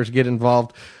poll lawyers get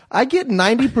involved. I get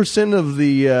 90% of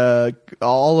the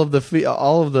all of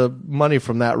the money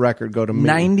from that record go to me.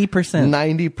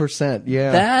 90%. 90%.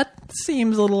 Yeah. That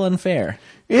seems a little unfair.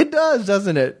 It does,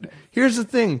 doesn't it? Here's the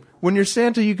thing: when you're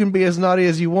Santa, you can be as naughty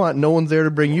as you want. No one's there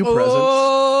to bring you presents.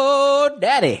 Oh,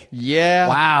 daddy! Yeah.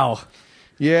 Wow.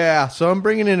 Yeah. So I'm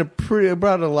bringing in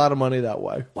brought a lot of money that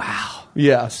way. Wow.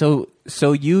 Yeah. So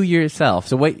you yourself.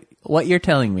 So what you're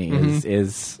telling me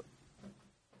is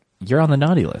you're on the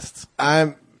naughty list.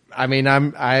 I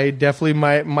definitely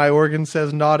my organ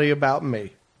says naughty about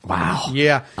me. Wow.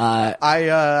 Yeah.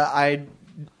 I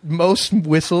most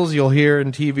whistles you'll hear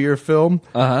in TV or film.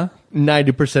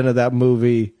 90% of that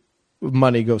movie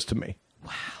money goes to me.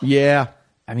 Wow. Yeah.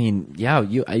 I mean, yeah,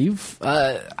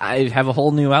 I have a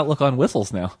whole new outlook on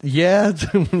whistles now. Yeah.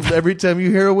 Every time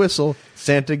you hear a whistle,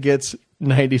 Santa gets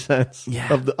 90 cents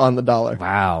on the dollar.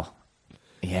 Wow.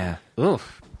 Yeah.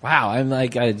 Oof. Wow. I'm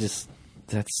like, that's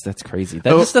crazy.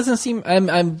 That just doesn't seem.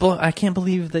 I can't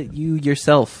believe that you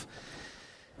yourself,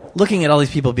 looking at all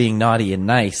these people being naughty and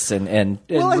nice and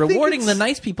rewarding the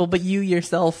nice people, but you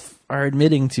yourself are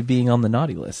admitting to being on the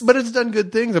naughty list. But it's done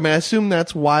good things. I mean, I assume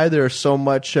that's why there's so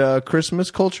much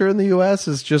Christmas culture in the U.S.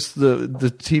 is just the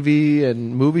TV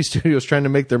and movie studios trying to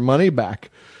make their money back.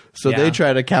 So they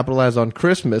try to capitalize on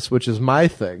Christmas, which is my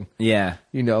thing. Yeah.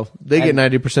 You know, they get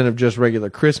 90% of just regular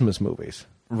Christmas movies.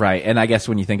 Right. And I guess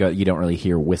when you think about it, you don't really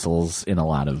hear whistles in a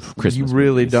lot of Christmas You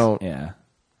really movies. don't. Yeah.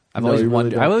 I've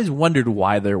always wondered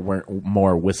why there weren't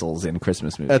more whistles in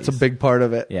Christmas movies. That's a big part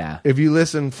of it. Yeah. If you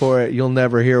listen for it, you'll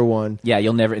never hear one. Yeah,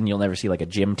 you'll never see like a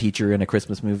gym teacher in a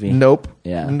Christmas movie. Nope.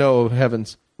 Yeah. No,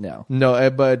 heavens. No. No,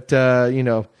 but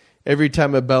every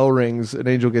time a bell rings, an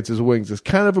angel gets his wings. It's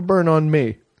kind of a burn on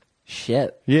me.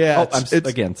 Shit. Yeah.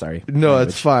 Again, sorry. No,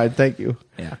 it's fine. Thank you.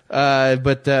 Yeah.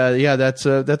 That's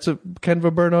a kind of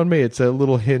a burn on me. It's a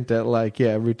little hint at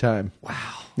every time.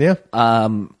 Wow. Yeah.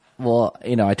 Well,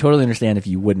 I totally understand if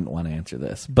you wouldn't want to answer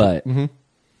this, but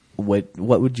what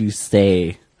would you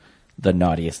say the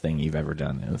naughtiest thing you've ever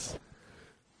done is?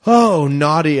 Oh,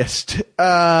 naughtiest.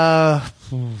 Well,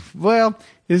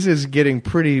 this is getting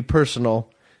pretty personal.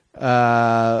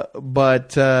 But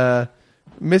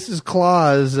Mrs.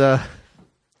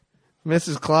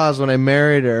 Claus, when I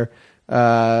married her,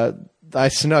 I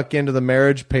snuck into the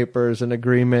marriage papers an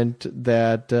agreement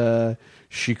that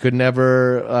she could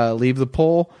never leave the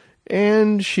pole,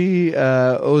 and she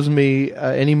owes me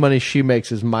any money she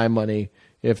makes is my money.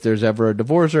 If there's ever a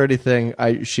divorce or anything,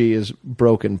 she is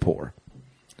broken poor.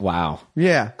 Wow.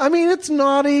 Yeah. I mean, it's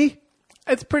naughty.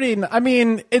 It's pretty. I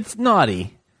mean, it's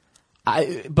naughty.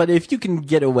 But if you can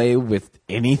get away with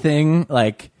anything,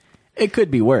 it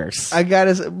could be worse. I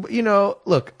gotta,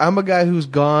 look, I'm a guy who's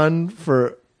gone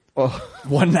for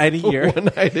one night a year. One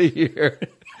night a year.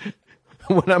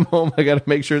 When I'm home, I gotta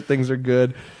make sure things are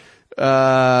good. She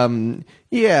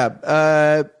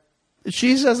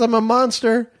says I'm a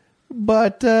monster,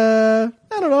 but I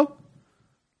don't know.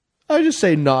 I just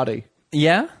say naughty.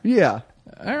 Yeah? Yeah.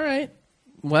 All right.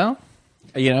 Well,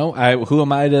 who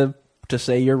am I to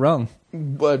say you're wrong?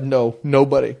 But no,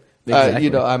 nobody.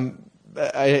 Exactly.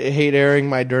 I hate airing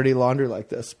my dirty laundry like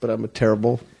this, but I'm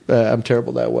terrible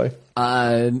that way.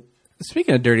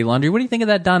 Speaking of dirty laundry, what do you think of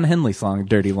that Don Henley song,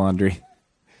 Dirty Laundry?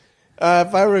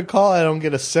 If I recall, I don't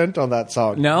get a cent on that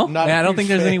song. No? I don't think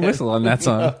there's any whistle on that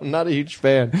song. No, I'm not a huge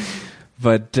fan.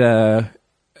 But, yeah.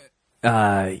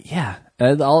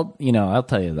 I'll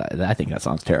tell you that. I think that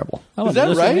song's terrible. Is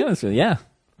that right? Yeah.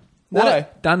 Why?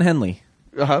 Don Henley.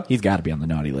 Uh-huh. He's got to be on the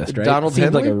naughty list, right? Donald Seems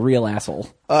Henley? like a real asshole.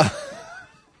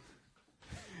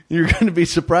 You're going to be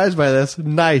surprised by this.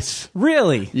 Nice.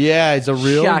 Really? Yeah, he's a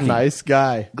real Shocking. nice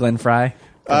guy. Glenn Fry?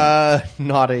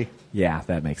 Naughty. Yeah,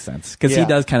 that makes sense. Because he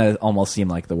does kind of almost seem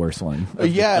like the worst one.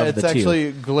 It's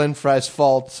actually Glenn Fry's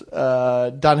fault.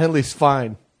 Don Henley's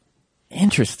fine.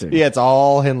 Interesting. Yeah, it's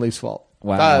all Henley's fault.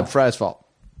 Wow. Fry's fault.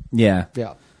 Yeah.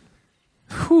 Yeah.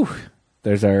 Whew.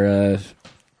 There's our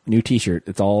new T-shirt.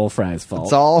 It's all Fry's fault.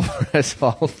 It's all Fry's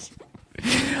fault.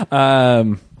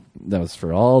 That was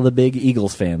for all the big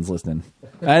Eagles fans listening.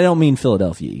 I don't mean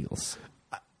Philadelphia Eagles.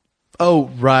 Oh,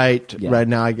 right. Yeah. Right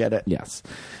now I get it. Yes.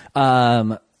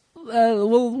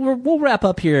 We'll wrap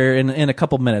up here in a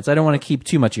couple minutes. I don't want to keep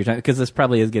too much of your time because this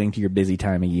probably is getting to your busy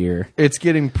time of year. It's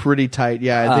getting pretty tight.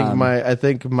 Yeah, I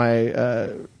think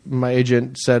my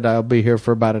agent said I'll be here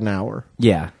for about an hour.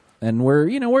 Yeah. And we're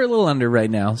a little under right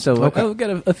now, so Okay. I've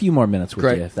got a few more minutes with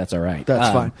Great. you if that's all right.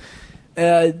 That's fine.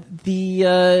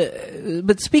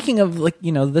 But speaking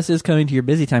of this is coming to your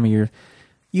busy time of year.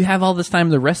 You have all this time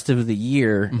the rest of the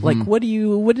year. Mm-hmm. Like, what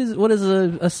does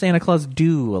a Santa Claus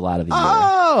do a lot of the year?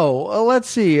 Oh, well, let's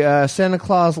see. Santa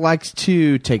Claus likes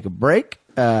to take a break,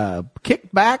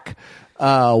 kick back,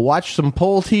 watch some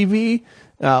pole TV,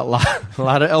 a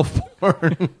lot of elf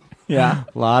porn. Yeah.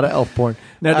 A lot of elf porn.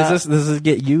 Now, does this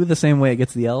get you the same way it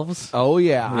gets the elves? Oh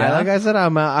yeah. Yeah? Like I said,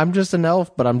 I'm just an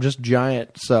elf, but I'm just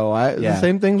giant. So Yeah. the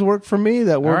same things work for me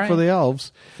that work right. for the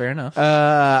elves. Fair enough. Boy,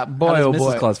 How does oh Mrs.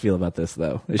 boy. Claus feel about this,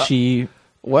 though? Is she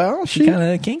Well, kind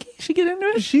of kinky? She get into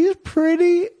it? she's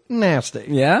pretty nasty.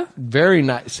 Yeah. Very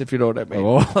nice, if you know what I mean.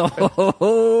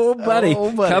 Oh, buddy.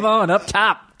 Oh, buddy. Come on, up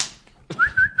top.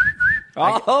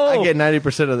 I get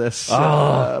 90% of this,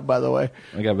 by the way.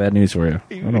 I got bad news for you.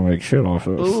 I don't make shit off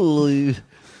this. Ooh.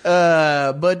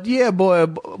 But yeah, boy,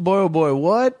 oh boy,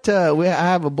 what? I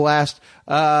have a blast.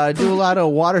 Do a lot of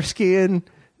water skiing,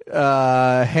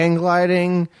 hang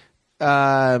gliding.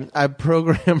 I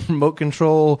program remote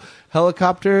control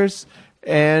helicopters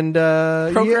and,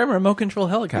 Program remote control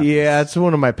helicopter. yeah, it's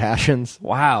one of my passions.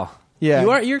 Wow.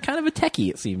 Yeah. You're kind of a techie,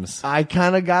 it seems. I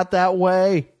kind of got that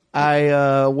way.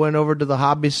 I went over to the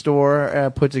hobby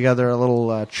store, put together a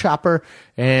little chopper,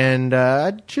 and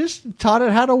I just taught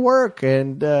it how to work.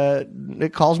 And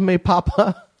it calls me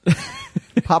Papa,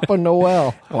 Papa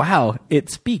Noel. Wow. It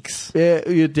speaks.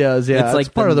 It does, yeah. It's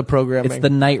like part of the programming. It's the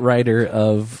Knight Rider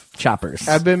of choppers.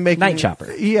 I've been making Night Chopper.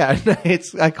 Yeah,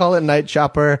 I call it Night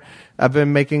Chopper. I've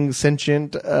been making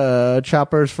sentient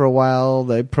choppers for a while.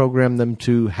 They program them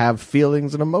to have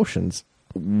feelings and emotions.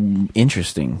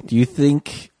 Interesting. Do you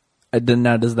think...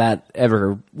 Now, does that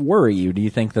ever worry you? Do you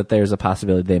think that there's a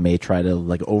possibility they may try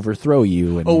to overthrow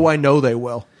you? And... Oh, I know they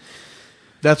will.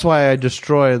 That's why I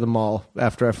destroy them all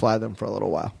after I fly them for a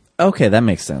little while. Okay, that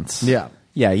makes sense. Yeah.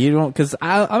 Yeah, you don't, because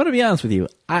I'm going to be honest with you.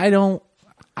 I don't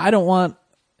want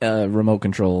a remote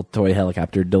control toy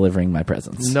helicopter delivering my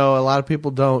presents. No, a lot of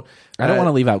people don't. I don't want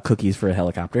to leave out cookies for a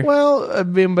helicopter. Well, I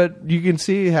mean, but you can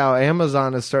see how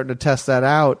Amazon is starting to test that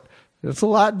out. It's a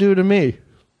lot due to me.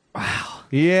 Wow.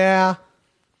 Yeah.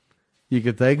 You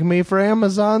could thank me for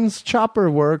Amazon's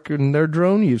chopper work and their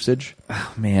drone usage.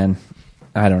 Oh, man,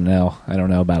 I don't know. I don't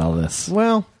know about all this.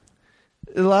 Well,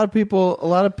 a lot of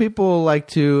people like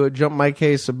to jump my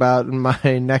case about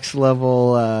my next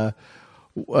level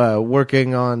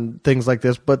working on things like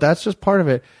this, but that's just part of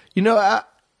it. You know,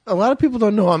 a lot of people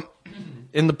don't know I'm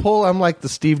in the poll. I'm like the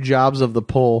Steve Jobs of the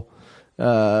poll.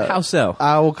 How so?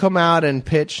 I will come out and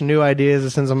pitch new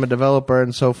ideas since I'm a developer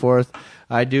and so forth.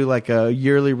 I do like a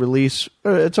yearly release.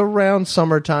 It's around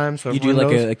summertime. So You do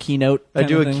everyone like knows. a keynote? I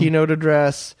do a thing? keynote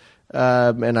address,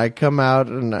 and I come out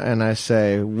and I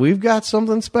say, we've got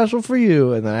something special for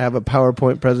you. And then I have a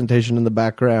PowerPoint presentation in the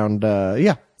background.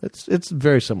 Yeah, it's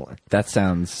very similar. That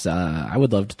sounds, I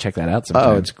would love to check that out sometime.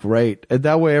 Oh, it's great. And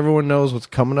that way everyone knows what's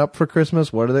coming up for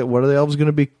Christmas. What are the elves going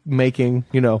to be making?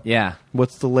 You know, Yeah.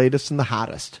 what's the latest and the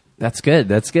hottest? That's good.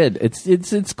 That's good.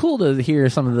 It's cool to hear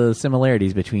some of the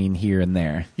similarities between here and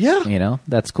there. Yeah. You know,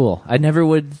 that's cool. I never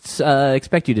would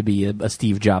expect you to be a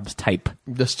Steve Jobs type.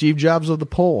 The Steve Jobs of the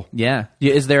poll. Yeah.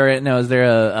 Is there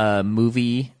a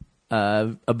movie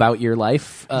about your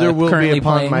life? There will be currently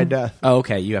upon playing? my death. Oh,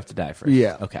 okay. You have to die first.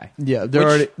 Yeah. Okay. Yeah,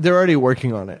 they're already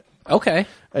working on it. Okay.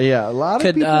 Yeah, a lot of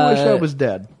Could, people wish I was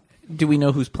dead. Do we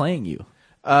know who's playing you?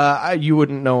 You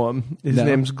wouldn't know him. His No.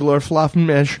 name's Glorflof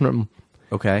Meshram.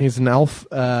 Okay. He's an elf.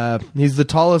 He's the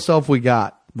tallest elf we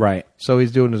got, right. so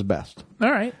he's doing his best. All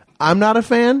right. I'm not a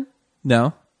fan,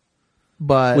 No.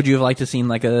 but Would you have liked to seen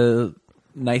like a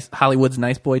nice Hollywood's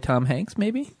nice boy Tom Hanks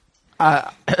maybe?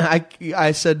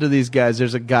 I said to these guys,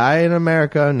 there's a guy in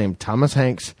America named Thomas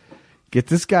Hanks. Get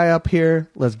this guy up here.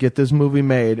 Let's get this movie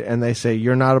made. And they say,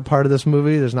 you're not a part of this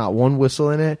movie. There's not one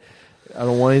whistle in it. I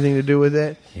don't want anything to do with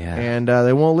it. Yeah. And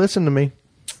they won't listen to me.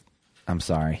 I'm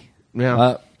sorry.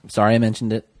 Yeah. Sorry I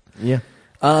mentioned it. Yeah.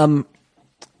 Well,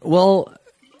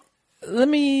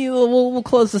 we'll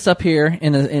close this up here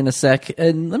in a sec,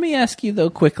 and let me ask you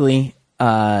though quickly,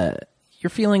 your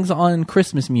feelings on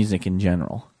Christmas music in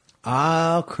general.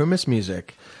 Christmas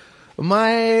music.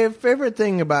 My favorite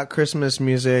thing about Christmas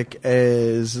music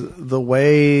is the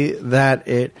way that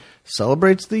it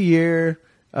celebrates the year.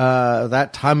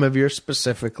 that time of year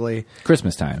specifically.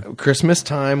 Christmas time. Christmas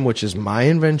time, which is my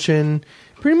invention.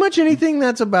 Pretty much anything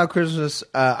that's about Christmas,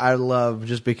 I love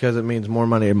just because it means more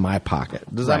money in my pocket.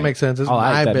 Does that Right. make sense? It's Oh,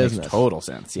 my that business. makes total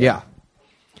sense. Yeah.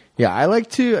 Yeah, I like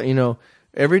to,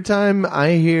 every time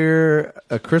I hear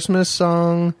a Christmas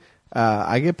song,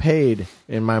 I get paid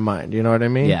in my mind. You know what I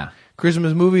mean? Yeah.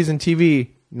 Christmas movies and TV,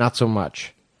 not so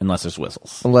much. Unless there's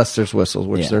whistles. Unless there's whistles,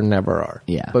 which Yeah. there never are.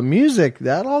 Yeah. But music,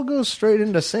 that all goes straight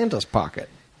into Santa's pocket.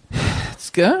 It's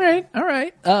good. All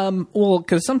right. Well,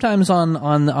 because sometimes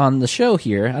on the show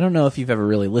here, I don't know if you've ever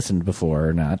really listened before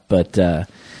or not, but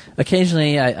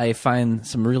occasionally I find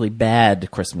some really bad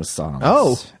Christmas songs.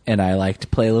 Oh. And I like to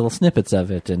play little snippets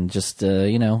of it and just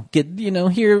get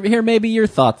hear maybe your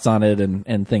thoughts on it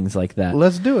and things like that.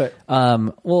 Let's do it.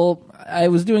 Well, I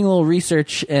was doing a little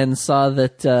research and saw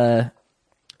that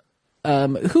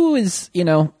who is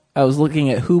I was looking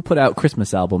at who put out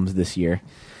Christmas albums this year.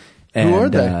 And, Who are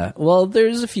they? Well,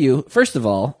 there's a few. First of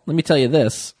all, let me tell you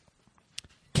this: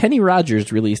 Kenny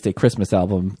Rogers released a Christmas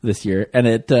album this year, and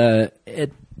it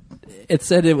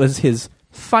said it was his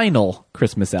final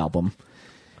Christmas album,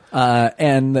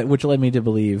 and which led me to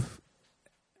believe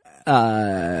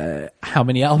how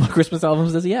many Christmas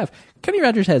albums does he have? Kenny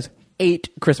Rogers has 8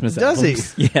 Christmas Does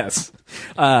albums. he? Yes.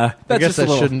 That's I guess just I a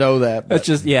little, should know that. That's but-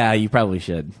 just you probably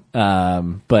should.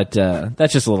 But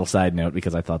that's just a little side note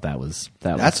because I thought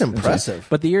That's impressive.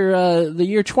 But the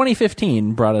year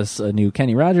 2015 brought us a new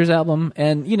Kenny Rogers album,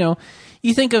 and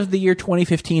you think of the year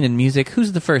 2015 in music,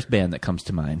 who's the first band that comes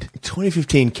to mind?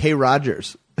 2015, K.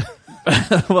 Rogers.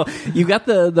 Well, you got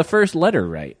the first letter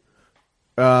right.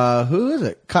 Who is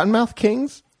it? Cottonmouth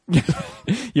Kings?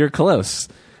 You're close.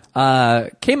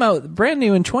 Came out brand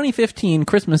new in 2015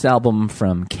 Christmas album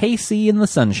from KC and the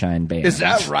Sunshine Band. Is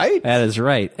that right? That is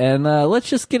right. And let's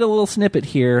just get a little snippet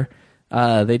here.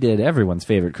 They did everyone's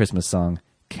favorite Christmas song,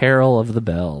 Carol of the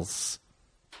Bells.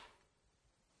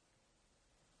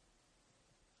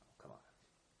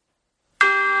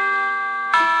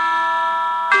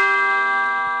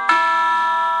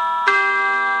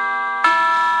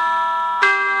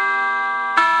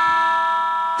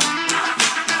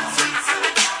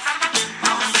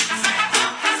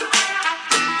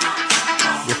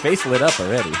 Your face lit up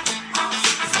already.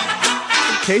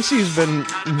 Casey's been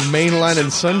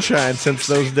mainlining Sunshine since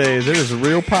those days. It is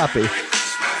real poppy.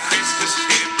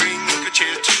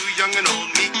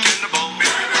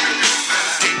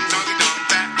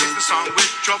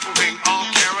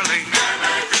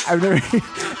 I've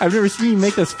never seen you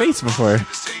make this face before.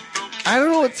 I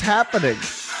don't know what's happening.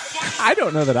 I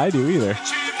don't know that I do either.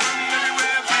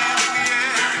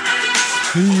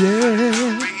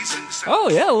 Yeah. Oh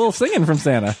yeah, a little singing from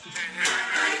Santa.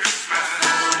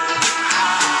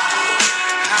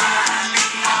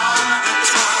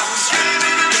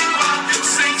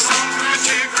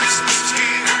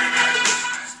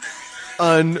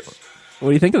 What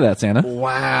do you think of that, Santa?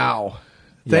 Wow.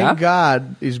 Yeah? Thank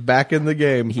God he's back in the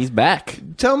game. He's back.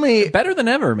 Tell me, Better than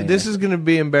ever, man. this is going to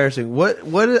be embarrassing. What?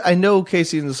 I know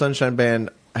Casey and the Sunshine Band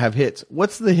have hits.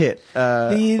 What's the hit?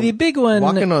 the big one.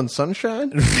 Walking on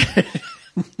Sunshine?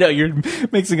 No, you're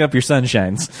mixing up your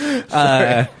sunshines.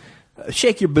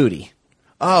 Shake Your Booty.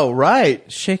 Oh,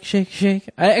 right. Shake, shake, shake.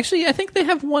 I think they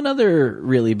have one other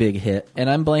really big hit, and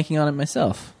I'm blanking on it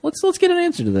myself. Let's get an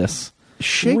answer to this.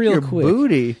 Shake Real your quick.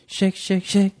 booty. Shake, shake,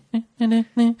 shake.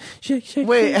 Shake, shake.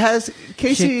 Wait, shake. has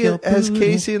Shake your booty.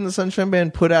 Casey and the Sunshine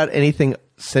Band put out anything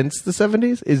since the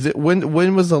 70s? Is it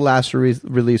when was the last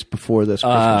release before this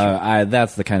Christmas?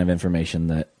 That's the kind of information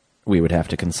that we would have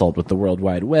to consult with the World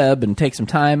Wide Web and take some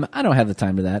time. I don't have the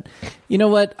time for that. You know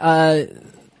what?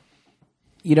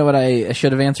 You know what I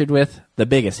should have answered with? The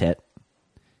biggest hit.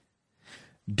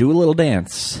 Do a little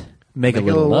dance. Make a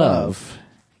little love.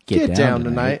 Get down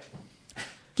tonight.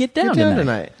 Get down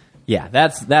tonight. Yeah,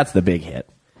 that's the big hit.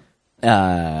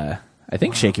 I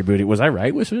think Shake Your Booty. Was I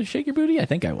right? Was it Shake Your Booty? I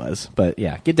think I was. But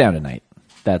yeah, Get Down Tonight.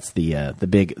 That's the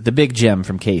big gem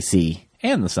from KC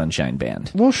and the Sunshine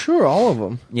Band. Well, sure, all of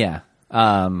them. Yeah.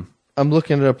 I'm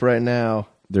looking it up right now.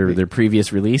 Their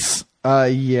previous release.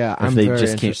 Yeah, If I'm they very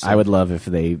just interested. I would love if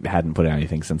they hadn't put out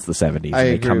anything since the 70s. I and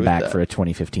they agree come with back that. for a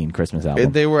 2015 Christmas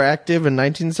album. They were active in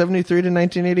 1973 to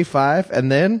 1985,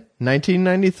 and then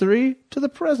 1993 to the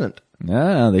present.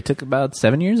 No, they took about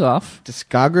 7 years off.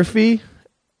 Discography.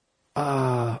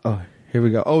 Here we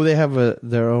go. Oh, they have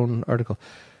their own article.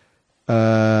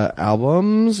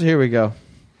 Albums. Here we go.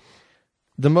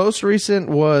 The most recent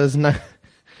was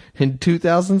in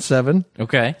 2007.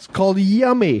 Okay. It's called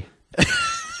Yummy.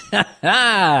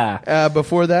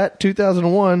 Before that,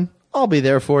 2001, I'll Be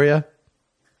There For You.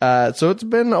 So it's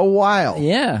been a while.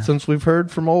 Yeah. Since we've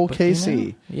heard from old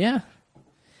KC. Yeah.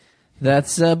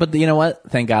 That's, but you know what?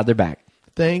 Thank God they're back.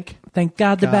 Thank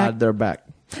God they're back. they're back.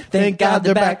 Thank God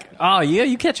they're back. Oh, yeah,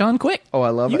 you catch on quick. Oh, I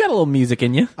love you it. You got a little music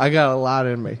in you. I got a lot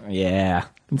in me. Yeah.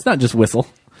 It's not just whistle.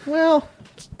 Well,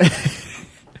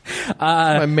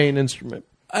 my main instrument.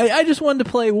 I just wanted to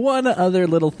play one other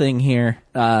little thing here.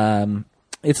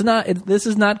 This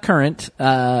is not current,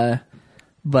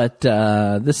 but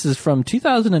this is from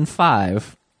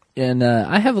 2005, and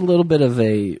I have a little bit of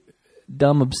a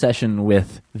dumb obsession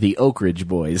with the Oak Ridge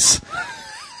Boys.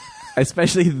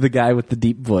 Especially the guy with the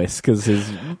deep voice, because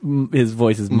his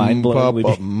voice is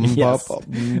mind-blowingly... Yes.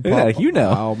 Yeah, you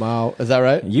know. Is that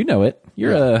right? You know it.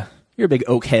 You're a big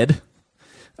Oak head.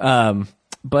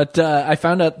 But I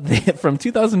found out from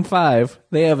 2005,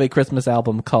 they have a Christmas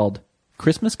album called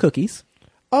Christmas Cookies.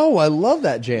 Oh, I love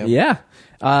that jam. Yeah.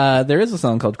 There is a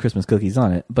song called Christmas Cookies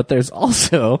on it, but there's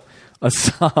also a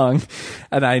song,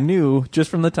 and I knew just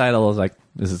from the title, I was like,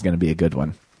 this is going to be a good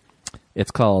one.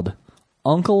 It's called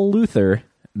Uncle Luther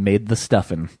Made the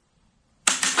Stuffin'.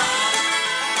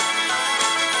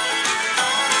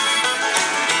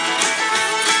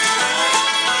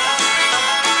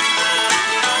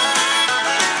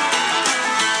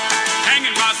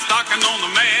 Hanging my stocking on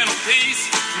the mantelpiece,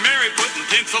 Mary putting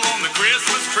tinsel on the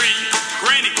Christmas tree,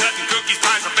 Granny cutting cookies,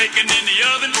 pies of bacon in the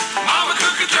oven, Mama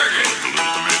cooking turkey.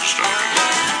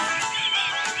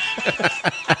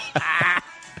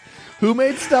 Who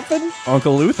made stuffing?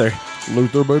 Uncle Luther.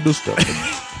 Luther made the stuffing.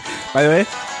 By the way,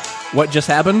 what just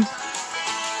happened?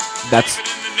 That's...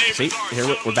 See, here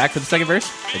we're back to the second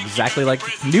verse. Exactly like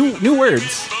new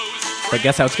words. But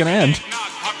guess how it's going to end.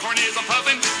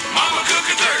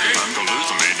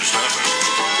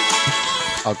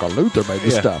 Uncle Luther made the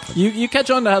stuffing. You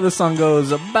catch on to how this song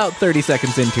goes about 30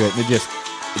 seconds into it, and it just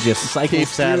cycles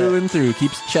Keeps at through it. and through,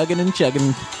 keeps chugging and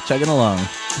chugging along.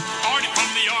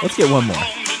 Let's get one more.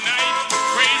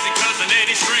 Crazy cousin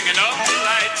Eddie stringing up the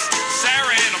lights, Sarah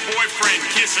and a boyfriend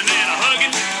kissing and a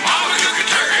hugging, Mama cooking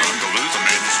turkey. Uncle Luther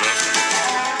made the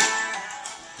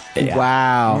stuffing. Yeah.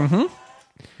 Wow.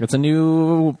 Mm-hmm. It's a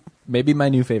new, maybe my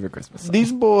new favorite Christmas song.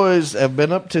 These boys have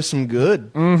been up to some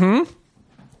good.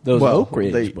 Those Oak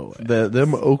Ridge Boys.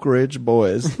 Them Oak Ridge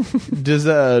Boys. Does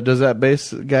that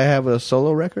bass guy have a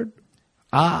solo record?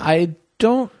 I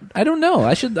don't know.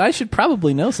 I should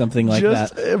probably know something like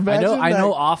Just that. imagine I know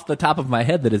that- off the top of my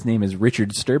head that his name is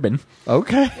Richard Sturban.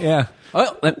 Okay. Yeah.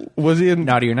 Oh, Was he in?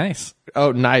 naughty or nice?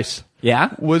 Oh, nice.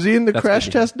 Yeah. Was he in the That's Crash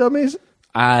good to hear. Test Dummies?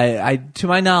 I to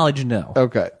my knowledge, no.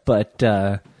 Okay. But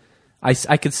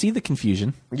I could see the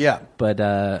confusion. Yeah. But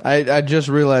I just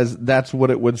realized that's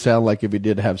what it would sound like if he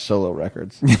did have solo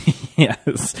records.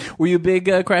 yes. Were you a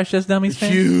big Crash Test Dummies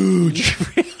fan? Huge.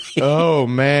 Oh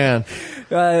man,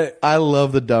 I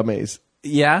love the Dummies.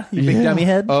 Yeah, you big dummy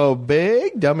head. Oh,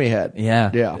 big dummy head. Yeah.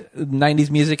 90s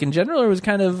music in general, or was it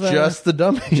kind of Just the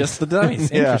Dummies. just the dummies?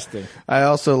 Yeah. Interesting. I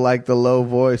also like the low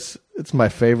voice. It's my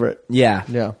favorite. Yeah.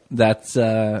 Yeah. That's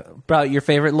probably your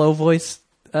favorite low voice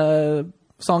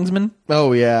songsman.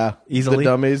 Oh yeah, Easily? the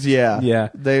Dummies. Yeah, Yeah.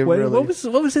 They what, really. what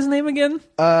was his name again?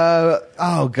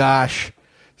 Oh gosh,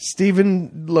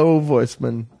 Stephen Low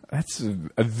Voiceman. That's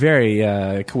a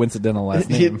very coincidental last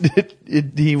name.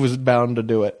 He was bound to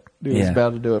do it. He was Yeah.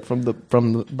 bound to do it from the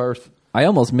birth. I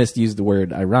almost misused the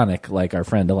word ironic, like our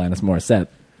friend Alanis Morissette.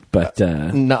 But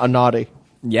Naughty.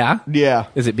 yeah, Yeah,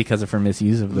 is it because of her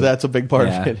misuse of the? that's a big part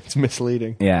Yeah. of it. It's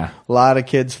misleading. Yeah. A lot of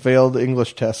kids failed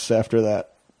English tests after that.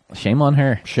 Shame on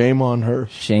her. Shame on her.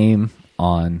 Shame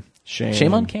on Shame.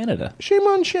 Shame on Canada. Shame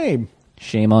on shame.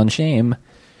 Shame on shame.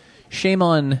 Shame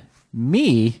on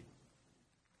me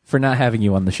for not having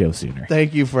you on the show sooner.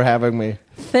 Thank you for having me.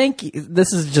 Thank you.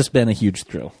 This has just been a huge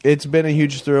thrill. It's been a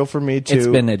huge thrill for me too. It's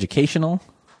been educational.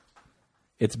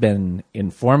 It's been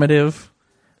informative.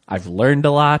 I've learned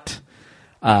a lot.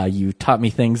 You taught me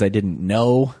things I didn't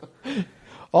know.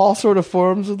 all sort of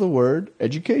forms of the word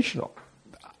educational.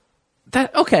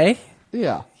 That okay?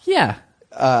 Yeah. Yeah.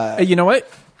 You know what?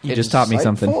 You just taught me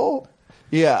something. Insightful.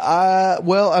 Yeah.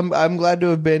 Well, I'm glad to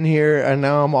have been here, and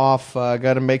now I'm off.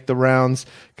 Got to make the rounds.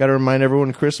 Got to remind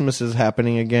everyone Christmas is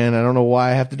happening again. I don't know why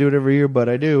I have to do it every year, but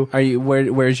I do. Are you?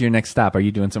 Where's your next stop? Are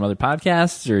you doing some other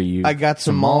podcasts? Or are you? I got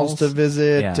some malls to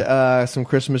visit, Yeah. some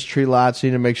Christmas tree lots.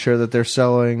 Need to make sure that they're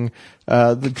selling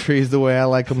the trees the way I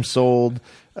like them sold.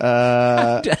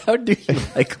 How do you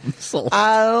like them sold?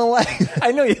 I don't like.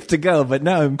 I know you have to go, but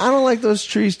no. I don't like those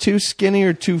trees too skinny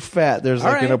or too fat. There's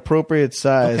All like an right. appropriate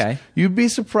size. Okay. You'd be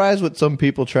surprised what some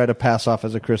people try to pass off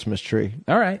as a Christmas tree.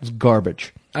 All right. It's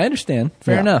garbage. I understand.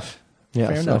 Fair Yeah. enough. Yeah,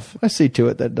 Fair so enough. I see to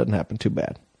it that doesn't happen too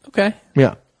bad. Okay.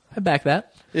 Yeah. I back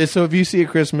that. Yeah, so if you see a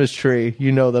Christmas tree,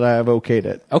 you know that I have okayed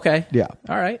it. Okay. Yeah.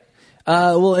 All right.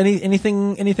 Well,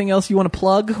 anything else you want to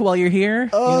plug while you're here?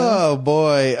 Oh,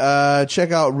 boy.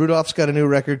 Check out Rudolph's got a new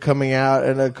record coming out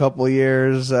in a couple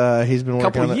years. He's been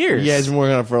working on it. years? Yeah, he's been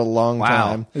working on it for a long Wow.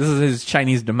 time. This is his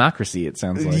Chinese democracy, it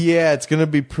sounds like. Yeah, it's going to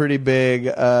be pretty big.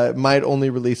 It might only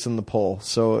release in the poll,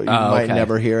 so you might okay.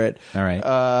 never hear it. All right.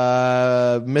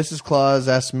 Mrs. Claus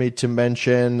asked me to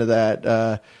mention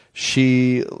that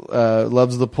she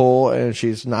loves the poll and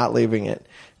she's not leaving it.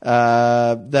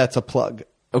 That's a plug.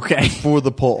 Okay. For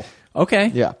the poll. Okay.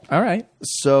 Yeah. All right.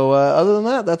 So other than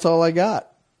that, that's all I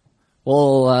got.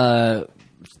 Well,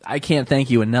 I can't thank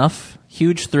you enough.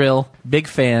 Huge thrill. Big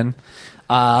fan.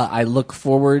 I look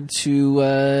forward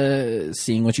to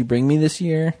seeing what you bring me this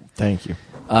year. Thank you.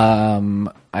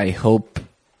 I hope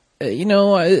I'm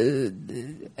not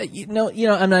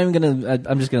even gonna.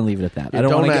 I'm just gonna leave it at that. I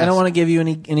don't want to give you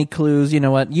any clues. You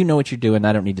know what? You know what you're doing.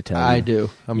 I don't need to tell you. I do.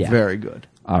 I'm Yeah. very good.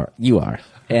 All right, you are,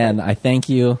 and I thank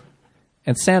you.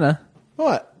 And Santa.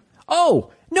 What? Oh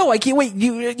no, I can't wait.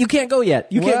 You can't go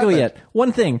yet. You can't go yet.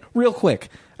 One thing, real quick.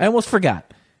 I almost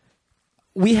forgot.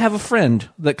 We have a friend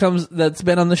that's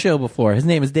been on the show before. His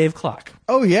name is Dave Clock.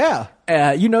 Oh, yeah.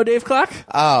 You know Dave Clock?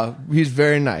 He's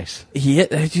very nice.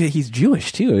 He's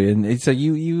Jewish too, and so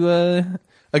you.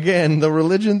 Again, the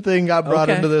religion thing got brought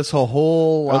Okay. into this a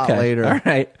whole lot later. All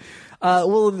right.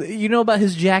 Well, you know about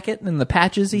his jacket and the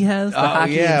patches he has, the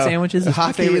hockey and sandwiches. His two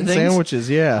Hockey favorite and things? sandwiches,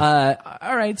 yeah.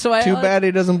 All right, so Too bad he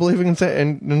doesn't believe in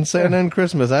Santa and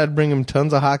Christmas. I'd bring him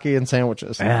tons of hockey and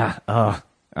sandwiches. Yeah. Oh,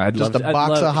 I'd Just love a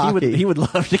box of hockey. He would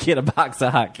love to get a box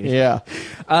of hockey. Yeah.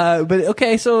 But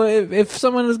okay, so if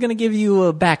someone is going to give you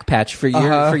a back patch for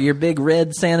your big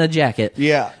red Santa jacket,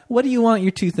 Yeah. what do you want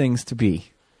your two things to be?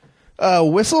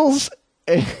 Whistles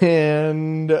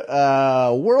and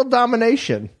world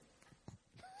domination.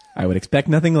 I would expect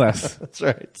nothing less. That's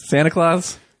right. Santa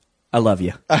Claus, I love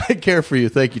you. I care for you.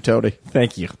 Thank you, Tony.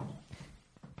 Thank you.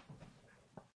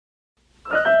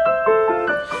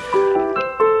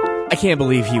 I can't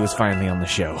believe he was finally on the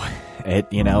show.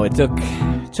 It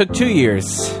took 2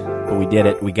 years, but we did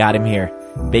it. We got him here.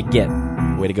 Big get.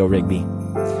 Way to go, Rigby.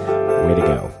 Way to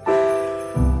go.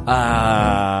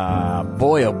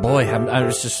 Boy, oh boy, I'm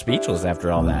just speechless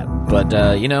after all that. But,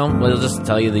 we'll just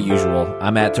tell you the usual.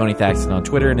 I'm at Tony Thaxton on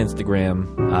Twitter and Instagram,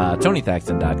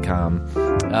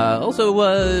 TonyThaxton.com. Also,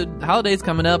 holidays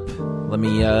coming up. Let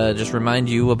me just remind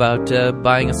you about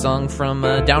buying a song from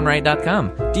Downwrite.com,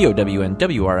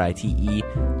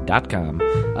 DOWNWRITE.com.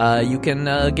 You can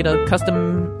get a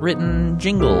custom-written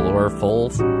jingle or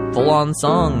full-on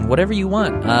song, whatever you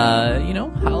want.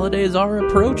 Holidays are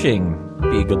approaching.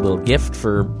 Be a good little gift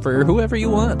for whoever you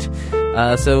want.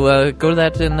 So go to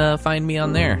that and find me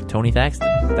on there. Tony Thaxton.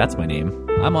 That's my name.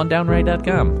 I'm on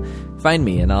Downwrite.com. Find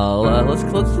me and I'll let's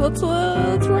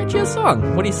write you a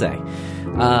song. What do you say?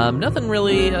 Nothing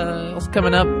really else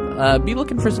coming up. Be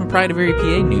looking for some Pride of Erie,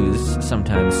 PA news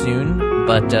sometime soon,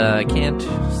 but I can't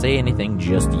say anything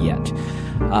just yet.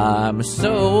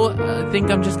 So I think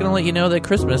I'm just going to let you know that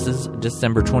Christmas is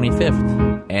December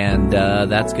 25th, and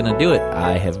that's going to do it.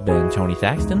 I have been Tony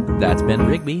Thaxton. That's been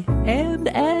Rigby, and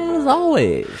as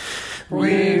always,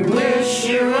 We wish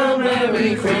you a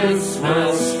Merry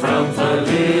Christmas